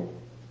again,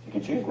 you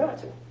can choose not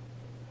to.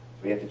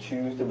 We have to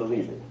choose to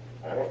believe it.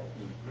 All right?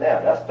 Now,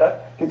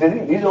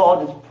 because these are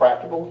all just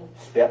practical,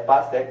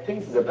 step-by-step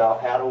pieces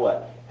about how to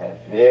what? Have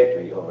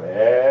victory over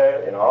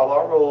in all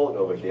our roles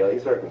over daily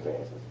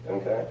circumstances.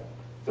 Okay?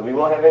 So we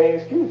won't have any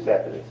excuse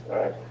after this. All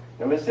right?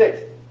 Number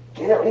 6,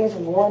 get at least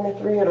 1 to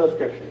 3 of those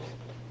scriptures.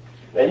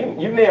 Now,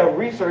 you may have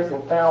researched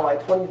and found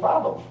like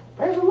 25 of them.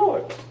 Praise the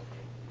Lord.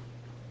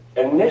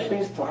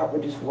 Initially start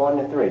with just 1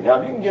 to 3. Now,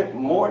 if you can get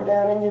more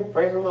down in you,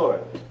 praise the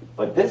Lord.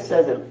 But this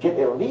says that get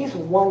at least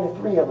 1 to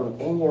 3 of them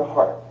in your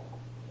heart.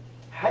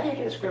 How do you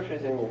get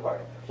scriptures in your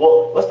heart?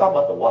 Well, let's talk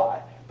about the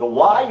why. The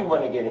why you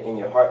want to get it in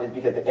your heart is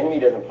because the enemy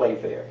doesn't play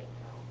fair.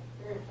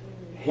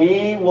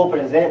 He will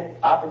present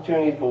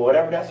opportunities for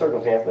whatever that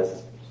circumstance.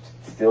 Let's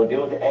still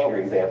deal with the anger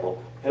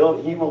example.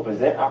 He will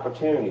present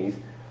opportunities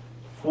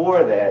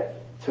for that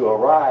to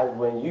arise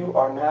when you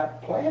are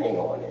not planning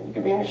on it. You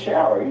could be in the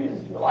shower, you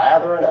just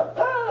lathering up.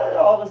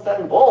 All of a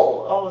sudden, boom!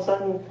 All of a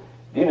sudden,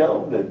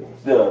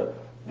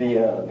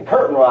 the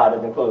curtain rod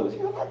isn't closed.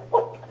 You're like,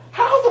 what?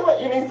 How's it?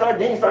 You start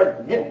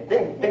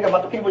thinking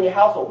about the people in your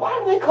household. Why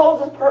did they close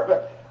this curtain?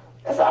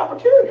 It's an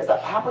opportunity. It's an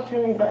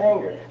opportunity for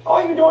anger.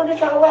 All you're doing is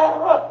trying to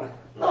lather up.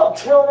 No.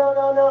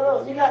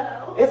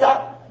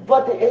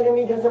 But the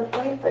enemy doesn't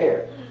play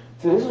fair.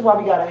 So this is why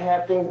we got to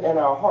have things in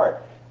our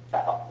heart.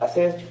 I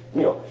says,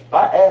 if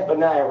I ask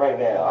Benaiah right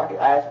now, I could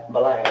ask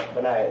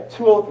Benaiah at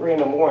 2:03 in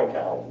the morning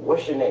time,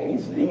 what's your name?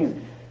 He's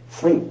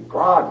sleep,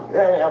 groggy.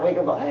 I wake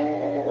up like,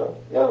 hey,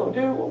 yo,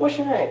 dude, what's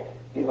your name?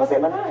 He's going to say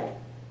Benaiah.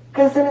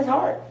 Because it's in his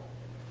heart.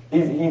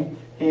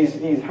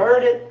 He's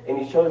heard it, and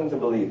he's chosen to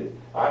believe it.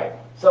 All right?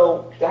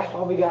 So that's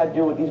what we got to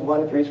do with these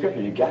 1 to 3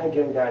 scriptures. You got to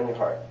get them down in your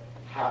heart.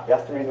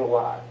 That's the reason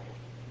why.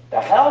 The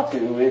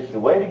how-to is, the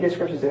way to get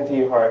scriptures into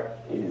your heart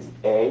is,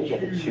 A, you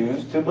have to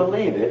choose to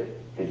believe it,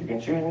 because you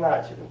can choose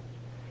not to.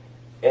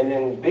 And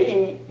then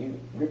B, you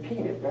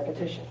repeat it,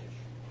 repetition.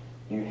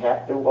 You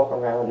have to walk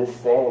around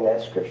just saying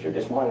that scripture,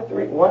 just 1 to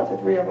 3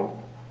 of them.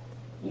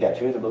 You got to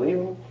choose to believe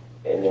them,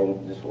 and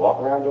then just walk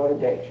around during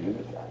the day. Choose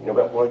it. You know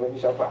about pouring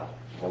against your prosper.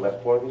 You know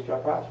about pouring against your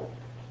prosper.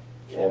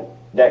 And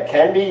that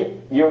can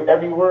be your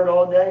every word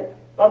all day.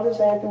 I'm just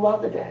saying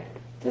throughout the day.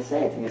 Just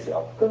say it to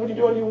yourself. Because what you're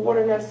doing, you're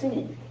watering that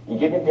seed. You're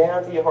getting it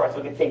down to your heart so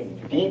it can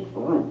take deep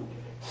root.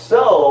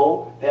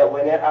 So that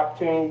when that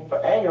opportunity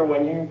for anger,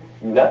 when you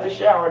left the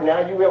shower, now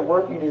you're at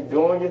work, you're just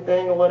doing your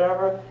thing or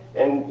whatever,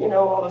 and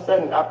all of a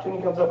sudden an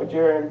opportunity comes up with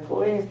your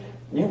employees,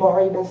 you've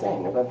already been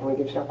saying, nobody point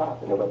against your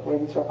prosper, nobody point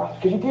against your prosper,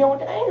 because you deal with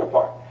the anger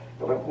part.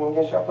 Nobody point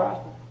against your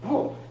prosper.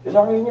 Boom. It's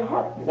already in your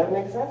heart. Does that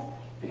make sense?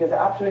 Because the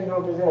opportunity is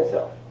going to present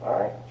itself. All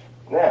right?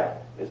 Now,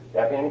 is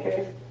that being the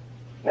case?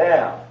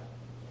 Now,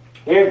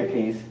 here's the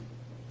piece.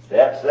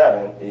 Step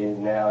 7 is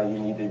now you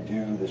need to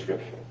do the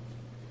scripture.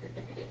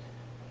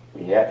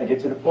 We have to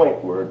get to the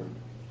point where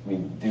we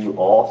do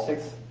all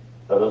 6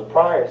 of those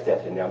prior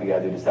steps, and now we got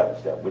to do the 7th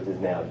step, which is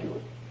now do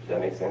it. Does that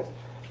make sense?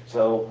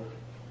 So,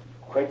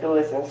 quick to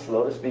listen,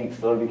 slow to speak,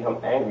 slow to become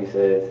angry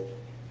says,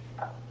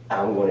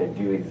 I'm going to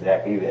do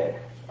exactly that.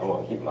 I'm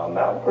going to keep my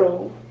mouth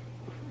closed,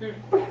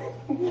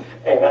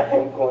 and I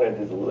am going to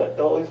just let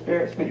the Holy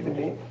Spirit speak to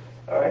me.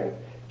 All right?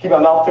 Keep my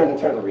mouth turned in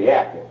terms of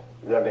reacting.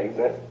 Does that make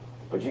sense?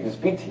 But you can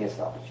speak to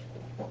yourself.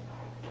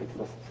 Quick to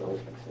listen, slow to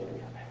speak, slow to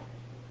react.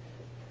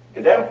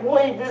 Because that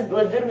employee just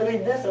legitimately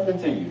did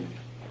something to you.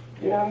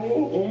 You know what I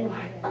mean? And you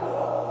like,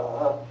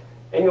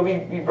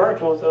 and we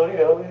virtual, so,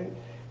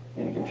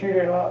 the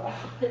computer and all.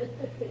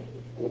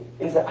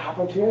 It's an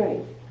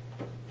opportunity.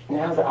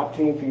 Now's the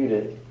opportunity for you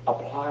to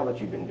apply what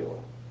you've been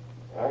doing.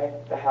 All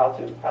right? The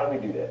how-to. How do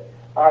we do that?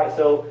 All right,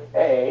 so,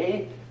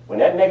 A, when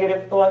that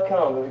negative thought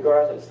comes, in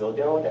regards to still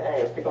dealing with the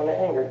anger, speak on the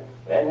anger,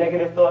 when that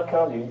negative thought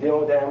comes, you're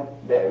dealing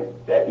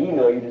with that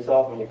email you just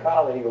saw from your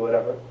colleague or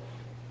whatever,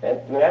 and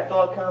when that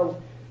thought comes,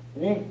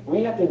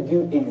 we have to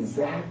do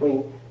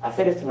exactly, I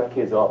say this to my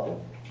kids often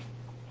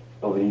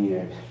over the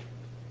years.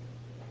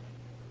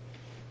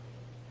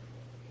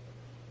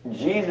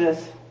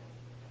 Jesus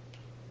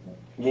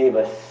gave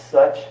us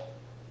such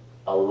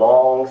a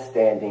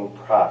long-standing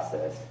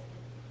process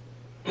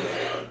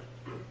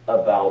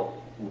about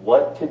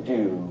what to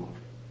do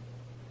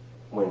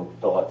when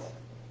thoughts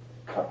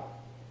come.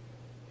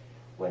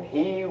 When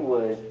he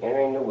was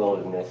entering the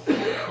wilderness,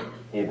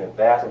 he had been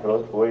fasting for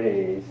those 40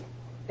 days,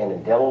 and the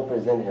devil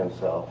presented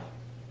himself.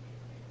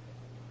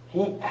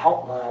 He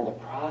outlined the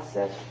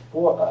process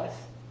for us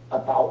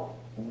about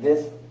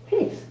this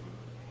piece.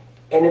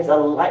 And it's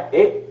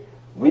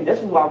this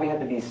is why we have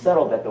to be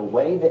settled that the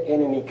way the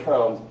enemy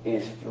comes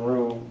is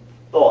through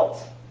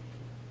thoughts.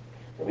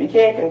 And we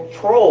can't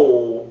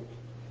control,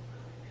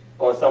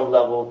 on some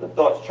level, the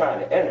thoughts trying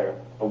to enter,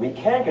 but we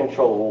can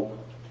control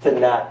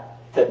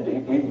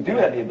we do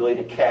have the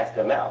ability to cast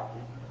them out.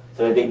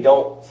 So they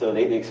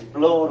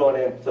explode on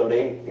him, so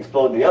they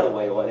explode the other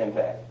way on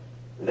impact.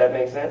 Does that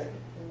make sense?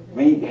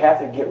 We have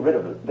to get rid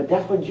of it. But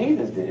that's what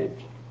Jesus did.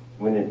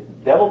 When the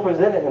devil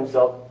presented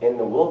himself in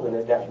the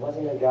wilderness, that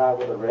wasn't a guy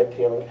with a red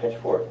tail and a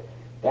pitchfork.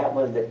 That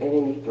was the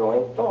enemy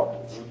throwing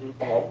thoughts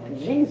at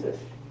Jesus.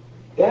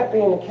 That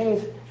being the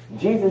case,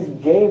 Jesus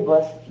gave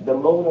us the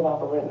mode of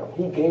operandum.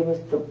 He gave us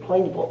the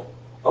playbook.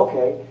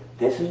 Okay,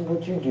 this is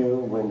what you do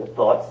when the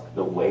thoughts,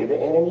 the way the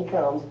enemy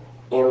comes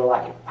in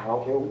life. I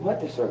don't care what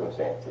the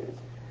circumstance is.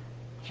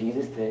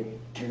 Jesus said,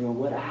 do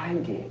what I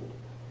did.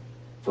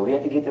 So we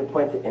have to get to the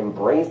point to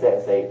embrace that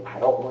and say, I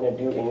don't want to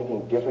do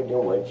anything different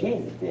than what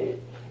Jesus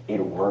did. It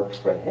works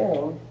for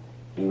him.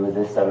 He was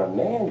the Son of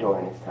Man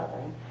during his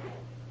time.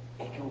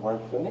 It can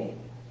work for me.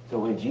 So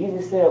what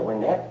Jesus said,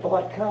 when that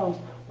thought comes,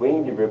 we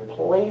need to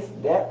replace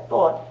that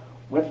thought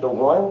with the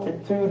 1 to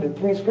 2 to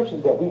 3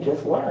 scriptures that we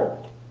just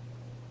learned.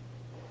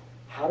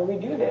 How do we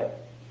do that?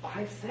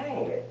 By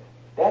saying it.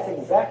 That's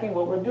exactly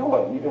what we're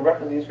doing. You can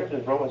reference these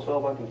scriptures, Romans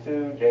 12, 1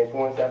 through 2, James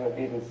 4 and 7,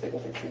 Ephesians 6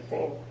 and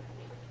 16.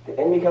 The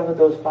enemy comes with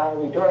those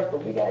fiery darts,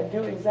 but we got to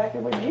do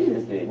exactly what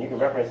Jesus did. And you can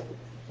reference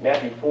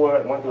Matthew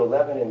 4, 1 through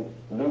 11, and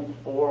Luke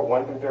 4,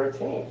 1 through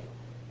 13.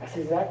 That's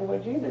exactly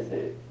what Jesus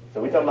did.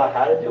 So we're talking about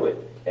how to do it.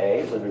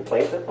 A, was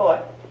replace the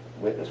thought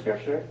with the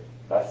scripture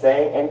by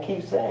saying and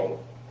keep saying.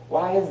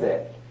 Why is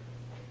that?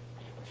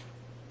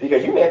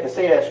 Because you may have to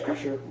say that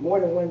scripture more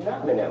than one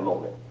time in that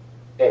moment.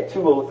 At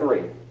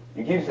 2:03,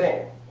 you keep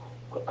saying,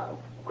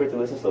 quick to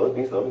listen, slow to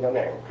speak, slow to become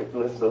angry. Quick to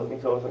listen, slow to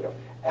speak, slow to become.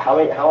 How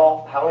many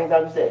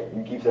times you say it?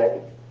 You keep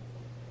saying it.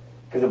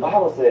 Because the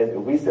Bible says if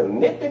we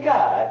submit to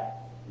God,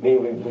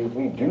 meaning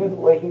we do the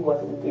way he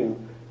wants us to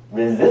do,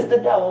 resist the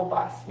devil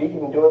by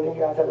speaking and doing things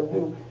God tells us to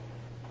do,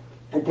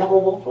 the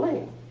devil will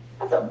flee.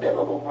 That's a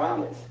biblical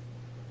promise.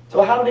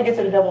 So how do we get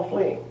to the devil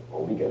fleeing?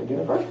 Well, we got to do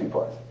the first two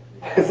parts.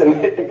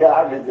 Submit to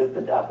God, resist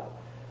the devil.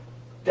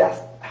 That's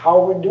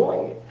how we're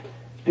doing it.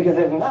 Because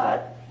if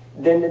not,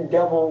 then the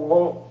devil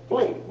won't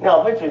flee.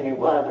 Now, eventually he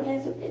will, but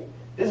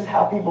this is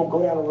how people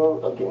go down the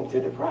road of getting too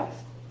depressed.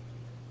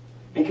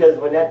 Because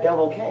when that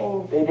devil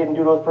came, they didn't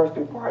do those first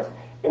two parts,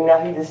 and now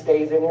he just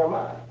stays in their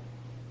mind.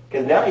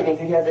 Because now he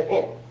thinks he has an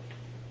end.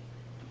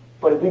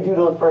 But if we do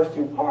those first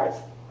two parts,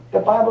 the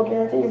Bible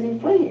guarantees he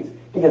flees.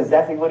 Because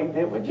exactly what he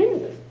did with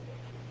Jesus.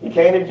 He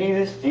came to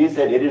Jesus, Jesus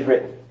said, it is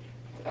written.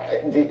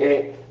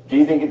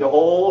 Jesus didn't get the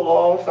whole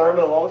long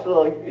sermon, long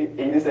story.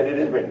 He just said, it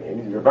is written.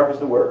 And he reversed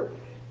the word.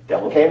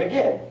 Devil came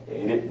again.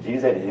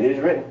 Jesus said, it is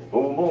written.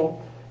 Boom, boom.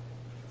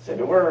 Said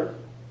the word.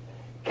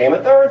 Came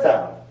a third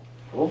time.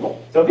 Boom, boom.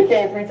 So if he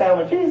came 3 times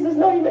with Jesus,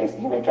 no, he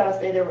may try to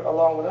stay there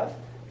along with us.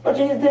 But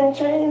Jesus didn't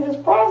change his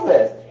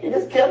process. He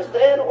just kept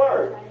saying the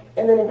word.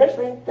 And then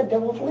eventually the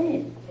devil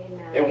flees.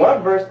 In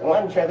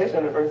one translation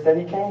of the verse said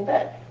he came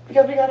back.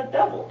 Because we got a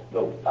devil.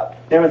 No,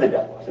 there is a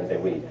devil. I shouldn't say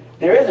we.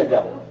 There is a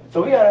devil.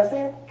 So we got to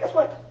understand, guess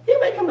what? He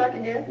may come back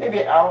again. Maybe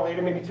an hour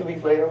later, maybe 2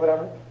 weeks later,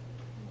 whatever.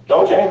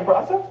 Don't change the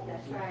process.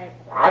 That's right.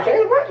 I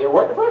changed the process. It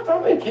worked the first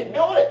time. And keep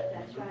doing it.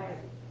 That's right.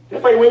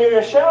 Just like when you're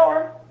in a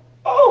shower.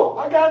 Oh,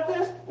 I got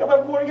this.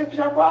 Nobody before you get to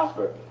start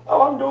prosper.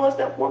 Oh, I'm doing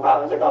step 4 or 5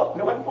 minutes ago.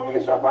 Nobody before you get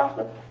to start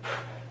prosper.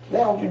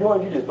 Now what you're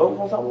doing, you just focus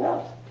on something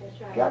else.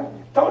 That's right. Got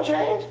it? Don't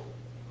change.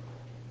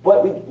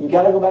 But you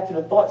got to go back to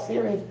the thought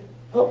series.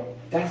 Look,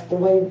 that's the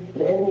way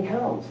the enemy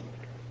comes.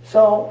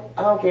 So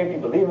I don't care if you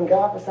believe in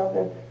God for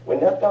something. When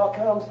that thought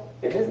comes,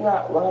 if it's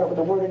not lined up with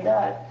the Word of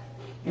God,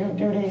 you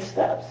do these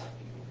steps.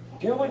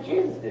 Do what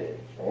Jesus did.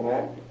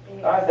 Amen.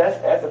 All right,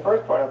 that's the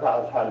first part of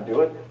how to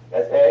do it.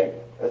 That's A.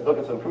 Let's look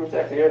at some proof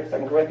text here.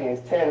 2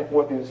 Corinthians 10,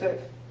 4 through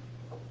 6.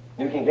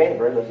 New King James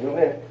Version. Let's zoom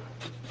in.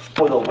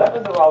 For the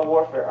weapons of our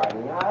warfare are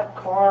not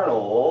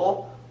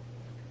carnal.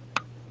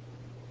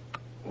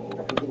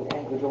 Don't be getting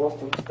angry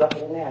doing stuff in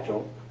the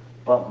natural.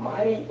 But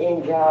mighty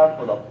in God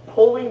for the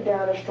pulling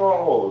down of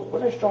strongholds.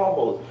 What are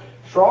strongholds?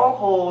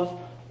 Strongholds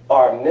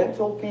are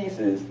mental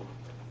pieces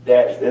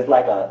that is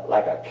like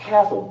a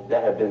castle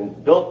that have been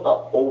built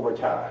up over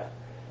time.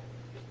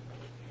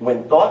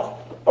 When thoughts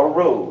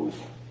arose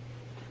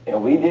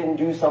and we didn't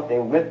do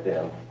something with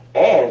them,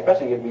 and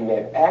especially if we may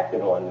have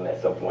acted on them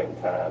at some point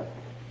in time,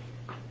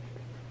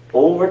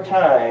 over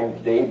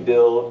time they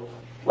build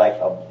like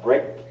a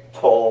brick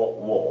tall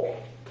wall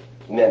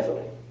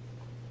mentally.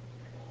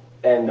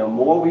 And the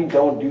more we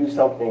don't do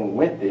something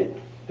with it,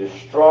 the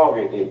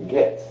stronger it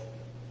gets.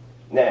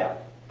 Now,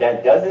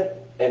 that doesn't,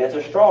 and it's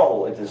a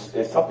stronghold.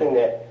 It's something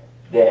that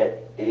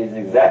is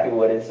exactly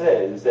what it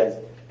says. It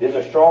says, there's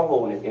a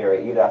stronghold in this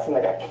area. Either I seem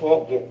like I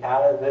can't get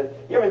out of this.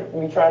 You ever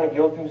be trying to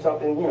go through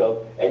something,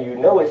 and you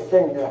know it's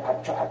sin. You're like,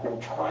 I'm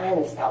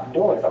trying to stop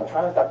doing this. I'm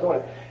trying to stop doing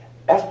this.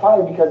 That's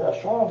probably because a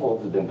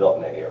stronghold has been built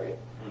in that area.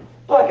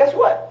 But guess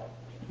what?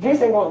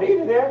 Jesus ain't going to leave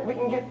you there. We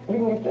can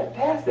get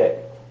past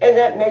that. And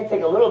that may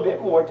take a little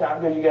bit more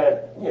time because you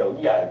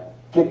gotta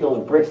get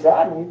those bricks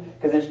out of you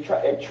because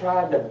it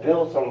tried to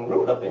build some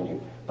root up in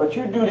you. But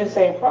you do the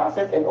same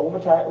process, and over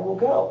time it will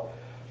go.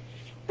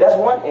 That's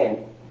one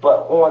end.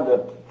 But on the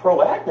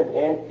proactive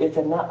end, it's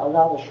to not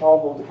allow the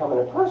stronghold to come in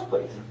the first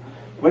place.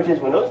 Which is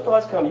when those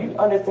thoughts come, you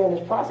understand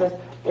this process.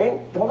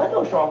 Don't let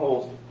those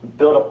strongholds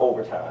build up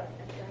over time.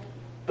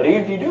 But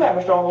even if you do have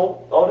a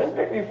stronghold, there's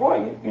victory for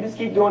you. You just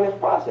keep doing this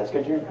process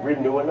because you're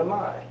renewing the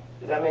mind.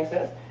 Does that make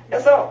sense?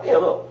 And so,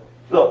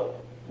 look,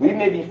 we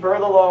may be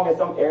further along in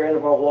some areas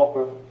of our walk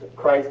with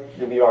Christ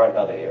than we are in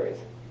other areas.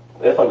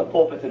 That's from the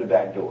pulpit to the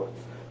back door.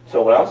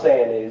 So what I'm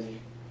saying is,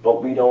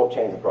 but we don't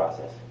change the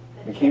process.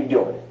 We keep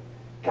doing it.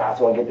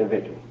 God's going to get the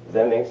victory. Does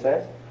that make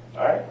sense?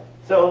 All right?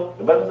 So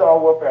the weapons of our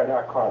warfare are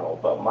not carnal,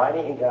 but mighty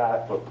in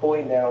God for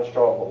pulling down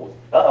strongholds.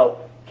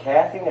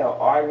 Casting down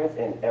arguments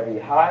and every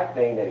high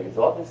thing that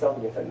exalts itself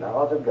against the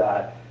knowledge of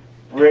God,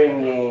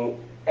 bringing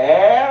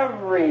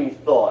every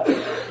thought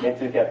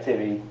into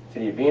captivity to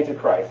the obedience of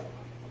Christ,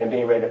 and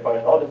being ready to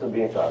punish all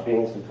disobedience to our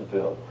obedience is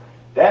fulfilled.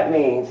 That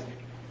means,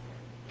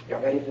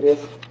 y'all ready for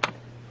this?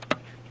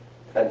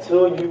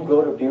 Until you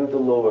go to be with the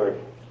Lord,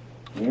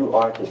 you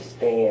are to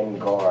stand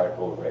guard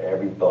over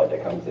every thought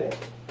that comes in.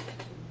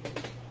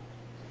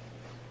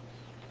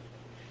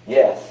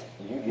 Yes,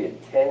 you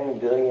get 10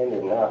 billion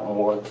and not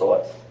more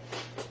thoughts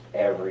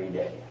every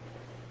day.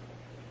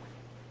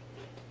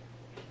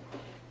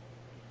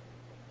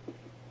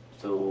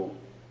 So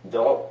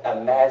don't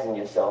imagine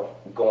yourself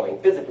going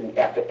physically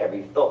after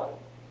every thought.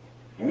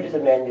 You just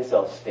imagine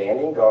yourself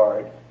standing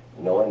guard,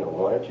 knowing the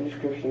 1 or 2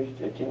 scriptures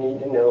that you need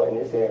to know in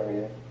this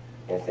area,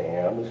 and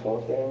saying, I'm just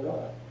going to stand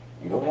guard.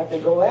 You don't have to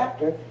go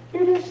after,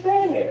 you just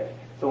stand there.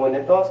 So when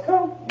the thoughts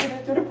come, you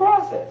just do the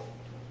process.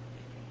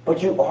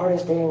 But you are to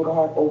stand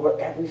guard over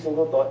every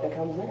single thought that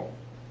comes in.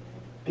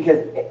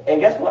 Because,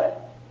 and guess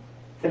what?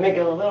 To make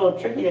it a little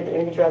tricky that the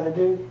enemy tries to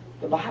do,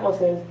 The Bible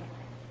says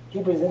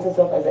he presents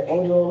himself as an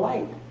angel of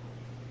light.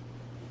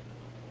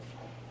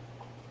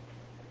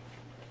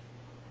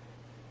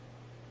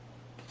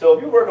 So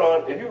if you work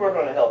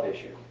on a health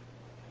issue,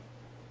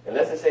 and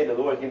let's just say the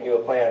Lord's giving you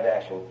a plan of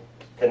action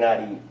to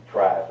not eat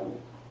fried food.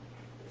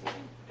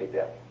 Pick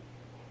that.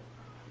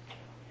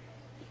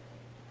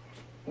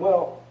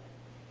 Well,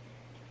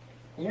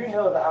 you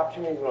know the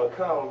opportunity is going to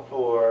come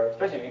for,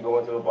 especially if you go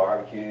into a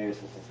barbecue, this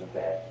and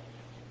that.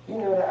 You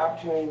know the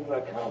opportunity is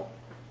going to come.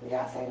 You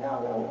got to say,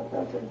 no,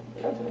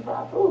 none to the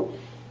fried food.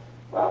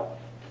 Well,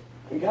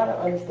 you got to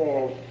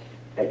understand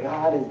that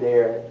God is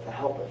there to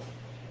help us.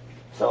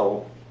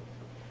 So,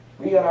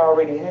 we got to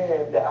already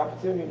have the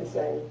opportunity to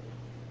say,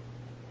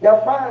 now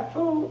fried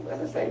food, let's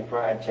just say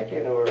fried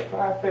chicken or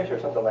fried fish or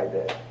something like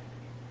that,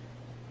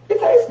 it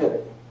tastes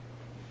good.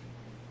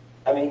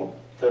 I mean,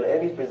 so the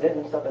enemy's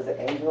presenting himself as an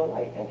angel of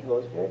light. Thank you,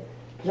 Holy Spirit.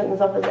 Presenting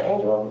himself as an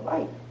angel of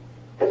light.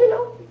 Because, you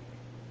know,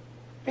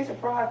 a piece of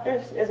fried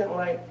fish isn't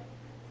like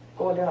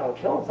going down and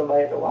killing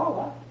somebody at the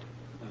Wawa.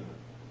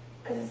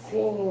 Because it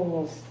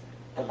seems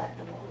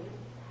delectable.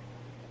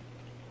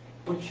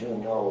 But you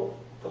know,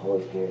 the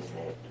Holy Spirit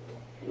said,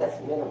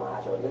 let's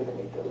minimize or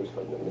eliminate those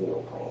from the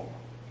meal plan.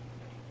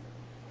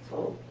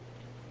 So,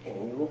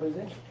 enemy will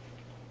present you.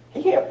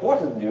 He can't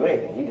force us to do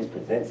anything. He just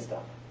presents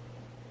stuff.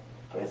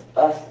 But it's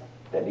us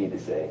that need to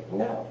say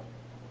no.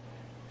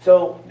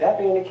 So, that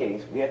being the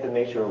case, we have to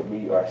make sure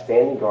we are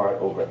standing guard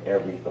over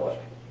every thought.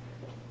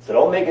 So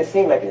don't make it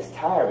seem like it's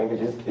tiring,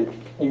 because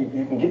you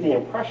can get the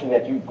impression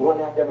that you're going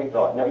after every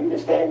thought. No, you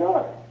just stand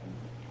guard.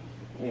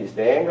 You just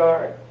stand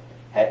guard.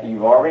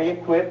 You've already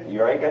equipped. You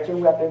already got your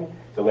weapon.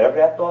 So whenever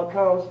that thought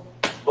comes,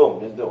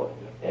 boom, just do it.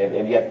 And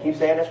if you have to keep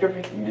saying that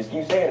scripture, you just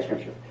keep saying the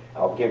scripture. I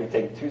don't care if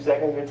it takes 2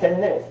 seconds or 10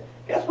 minutes.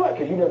 Guess what?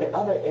 Because you know the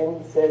other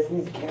end says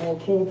he's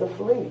guaranteed to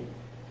flee.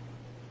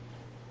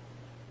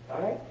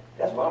 All right?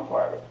 That's one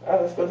part of it. All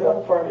right, let's go to the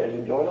other part of it.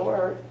 You're doing the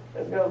word.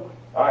 Let's go.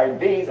 All right,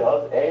 B,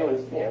 so A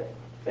was, saying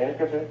the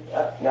scripture.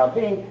 Now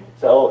B,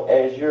 so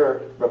as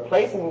you're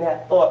replacing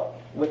that thought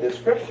with the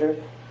scripture,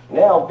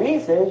 now B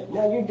says,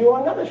 now you do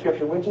another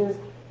scripture, which is,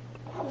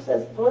 the Bible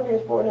says,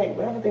 Philippians 4:8,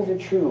 wherever things are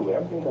true,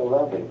 wherever things are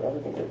lovely, wherever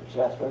things are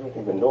just, wherever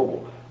things are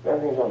noble,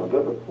 wherever things are on a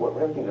good report,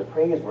 wherever things are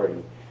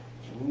praiseworthy,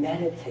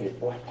 meditate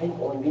or think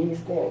on these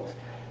things.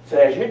 So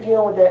as you're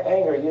dealing with that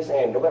anger, you're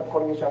saying, no weapon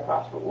formed against you shall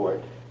prosper,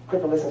 or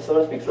quick to listen, so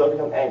to speak, slow to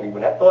become angry.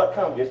 When that thought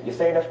comes, you're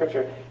saying that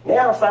scripture.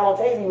 Now,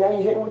 simultaneously, now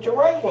you're hitting with your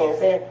right hand,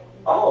 saying,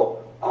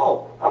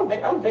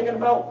 I'm thinking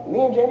about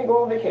me and Jamie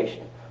going on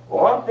vacation.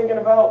 Or I'm thinking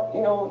about,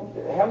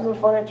 having some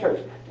fun at church.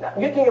 Now,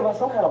 you're thinking about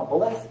some kind of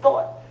blessed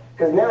thought.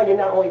 Because now you're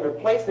not only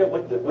replacing it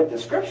with the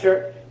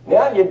scripture,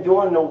 now you're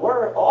doing the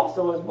word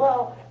also as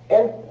well,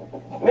 and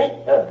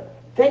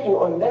thinking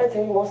or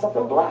meditating on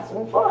something blessed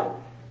and fun.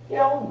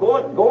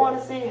 Going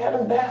to see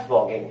Heaven's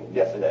basketball game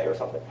yesterday or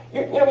something.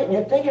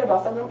 You're thinking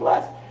about something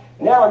blessed.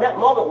 Now in that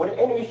moment when the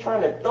enemy's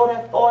trying to throw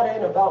that thought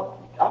in about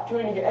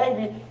opportunity to get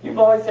angry, you've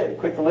always said,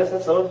 quick to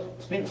listen, slow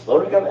to speak, slow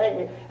to become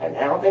angry, and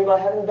now I'm thinking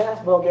about Heaven's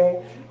basketball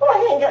game. Well,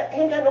 he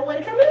ain't got no way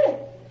to come in.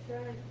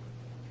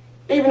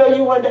 Even though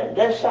you want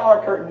that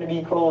shower curtain to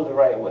be closed the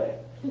right way.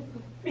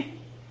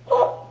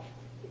 Well,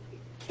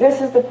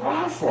 this is the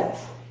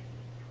process.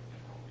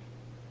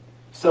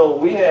 So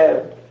we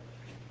have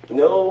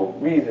no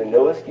reason,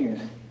 no excuse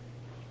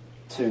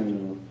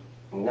to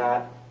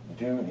not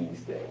do these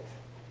things.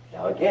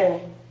 Now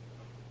again,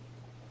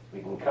 we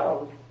can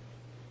come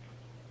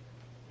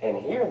and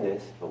hear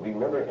this, but we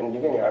remember in the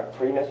beginning, our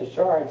pre-message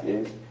charge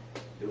is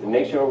to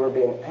make sure we're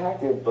being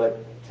active,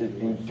 but to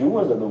be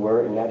doers of the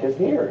word and not just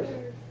hearers.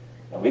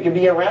 Now, we can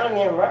be around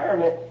the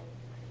environment,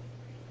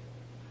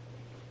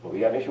 but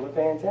we got to make sure we're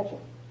paying attention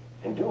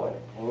and doing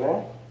it.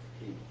 Amen?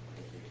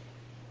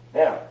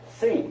 Now,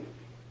 C.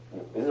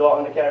 This is all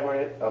in the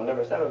category of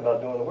number 7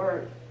 about doing the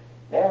word.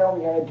 Now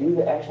we got to do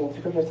the action the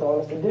scripture is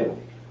telling us to do.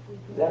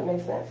 Does that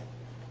make sense?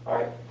 All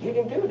right, you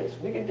can do this.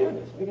 We can do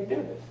this. We can do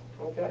this.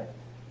 Okay?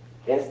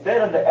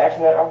 Instead of the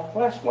action that our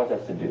flesh wants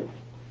us to do.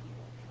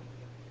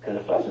 Because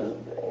the flesh is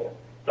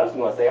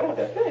going to say, I want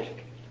that fish.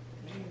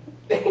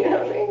 You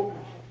know what I mean?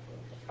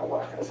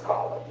 It's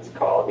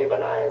calling me,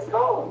 but I ain't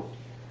calling.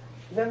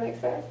 Does that make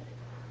sense?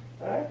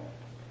 All right?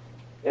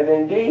 And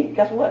then D,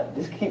 guess what?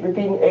 Just keep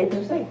repeating A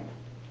through C.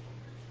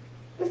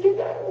 Just keep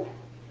that.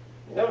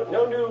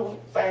 No new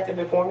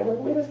scientific formula.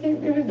 We're just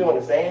doing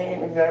the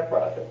same exact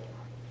process.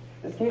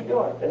 Just keep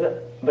doing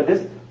it.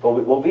 But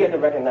we have to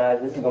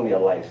recognize this is going to be a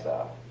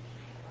lifestyle.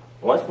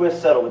 Once we're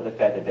settled with the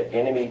fact that the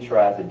enemy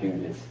tries to do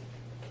this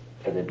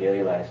as a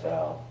daily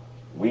lifestyle,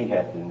 we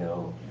have to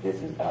know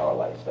this is our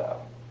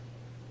lifestyle.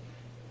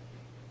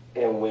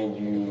 And when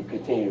you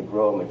continue to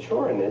grow and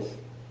mature in this,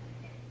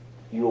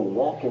 you'll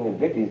walk in the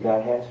victories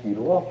God has for you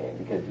to walk in,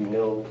 because you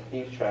know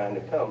he's trying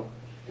to come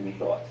through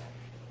thoughts.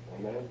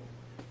 Amen?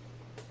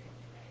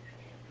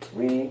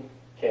 We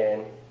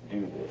can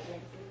do this.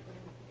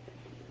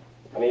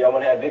 I mean, y'all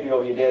want to have victory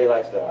over your daily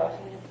lifestyle.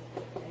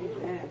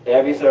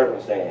 Every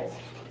circumstance.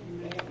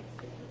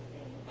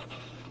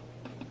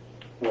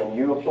 When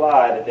you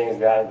apply the things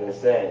God has been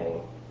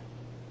saying,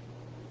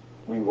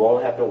 we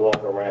won't have to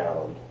walk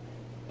around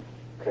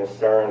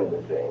concerned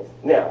with things.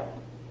 Now,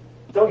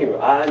 don't get me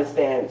wrong, I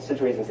understand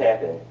situations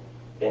happen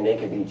and they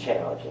can be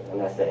challenging. I'm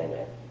not saying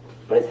that.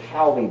 But it's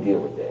how we deal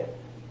with that.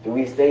 Do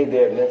we stay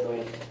there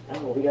mentally? No,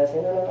 we gotta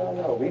say,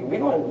 no. We're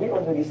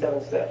going to do these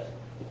 7 steps.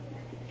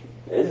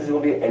 This is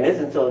going to be, and this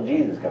is until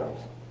Jesus comes.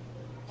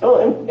 So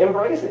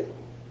embrace it.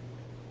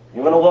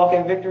 You want to walk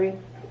in victory?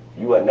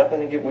 You want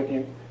nothing to get with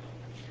you?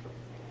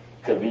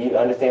 Because we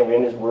understand we're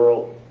in this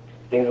world,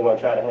 things are going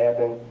to try to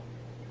happen.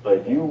 But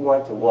if you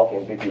want to walk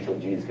in victory until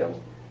Jesus comes,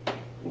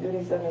 you do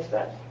these 7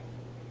 steps.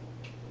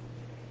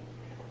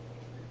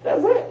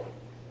 That's it.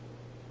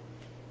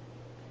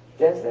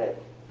 That's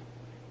it.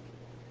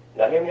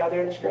 Now hear me out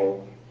there in the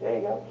screen? There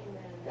you go.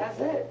 That's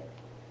it.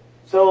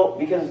 So,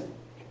 because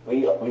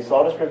we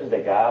saw the scriptures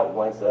that God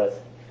wants us,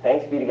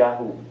 thanks be to God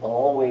who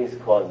always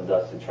causes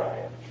us to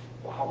triumph.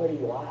 Why would he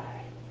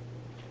lie?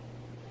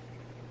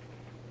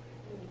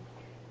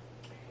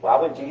 Why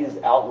would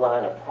Jesus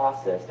outline a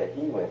process that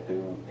he went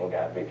through and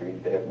got victory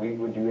that we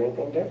would do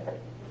anything different?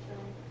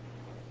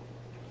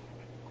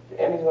 The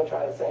enemy's going to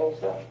try the same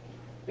stuff.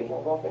 We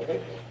can walk in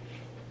victory.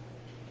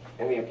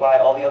 And we apply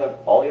all the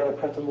other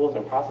principles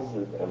and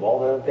processes and all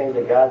the other things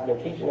that God's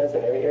been teaching us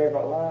in every area of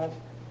our lives.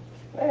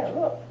 Man,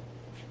 look.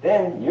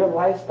 Then your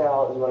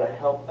lifestyle is going to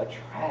help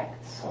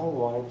attract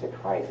someone to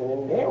Christ, and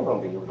then they're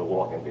going to be able to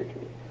walk in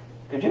victory.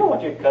 Because you don't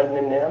want your cousin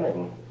in them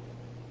and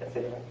that's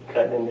it, right?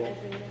 Cousin in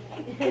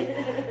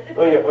them.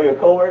 or your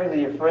co-workers or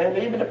your friends,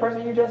 or even the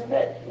person you just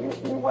met. You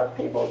want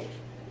people.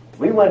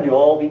 We want to do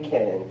all we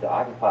can to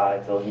occupy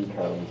until he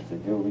comes, to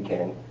do what we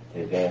can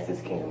to advance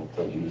his kingdom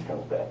until Jesus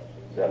comes back.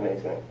 Does that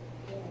make sense?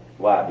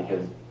 Why?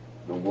 Because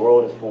the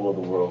world is full of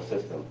the world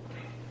system.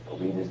 But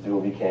we just do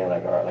what we can,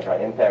 like our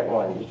Impact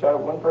One. Just try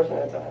one person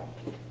at a time.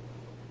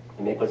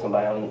 You may put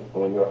somebody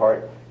on your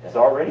heart that's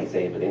already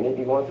saved, but they may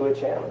be going through a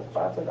challenge.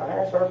 Five says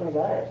iron sharpens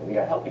iron, so we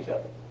got to help each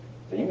other.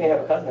 So you may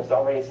have a cousin that's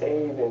already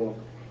saved in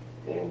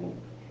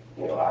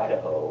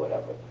Idaho or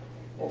whatever.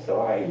 And so,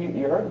 all right,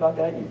 you heard about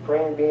that. You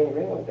pray and be in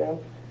agreement with them.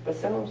 But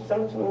send them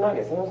some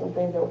nuggets. Send them some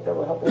things that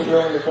will help them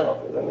grow in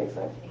themselves. Does that make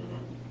sense?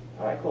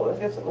 All right, cool. Let's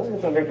get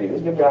some victory.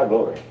 Let's give God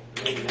glory.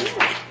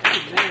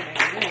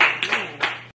 Amen.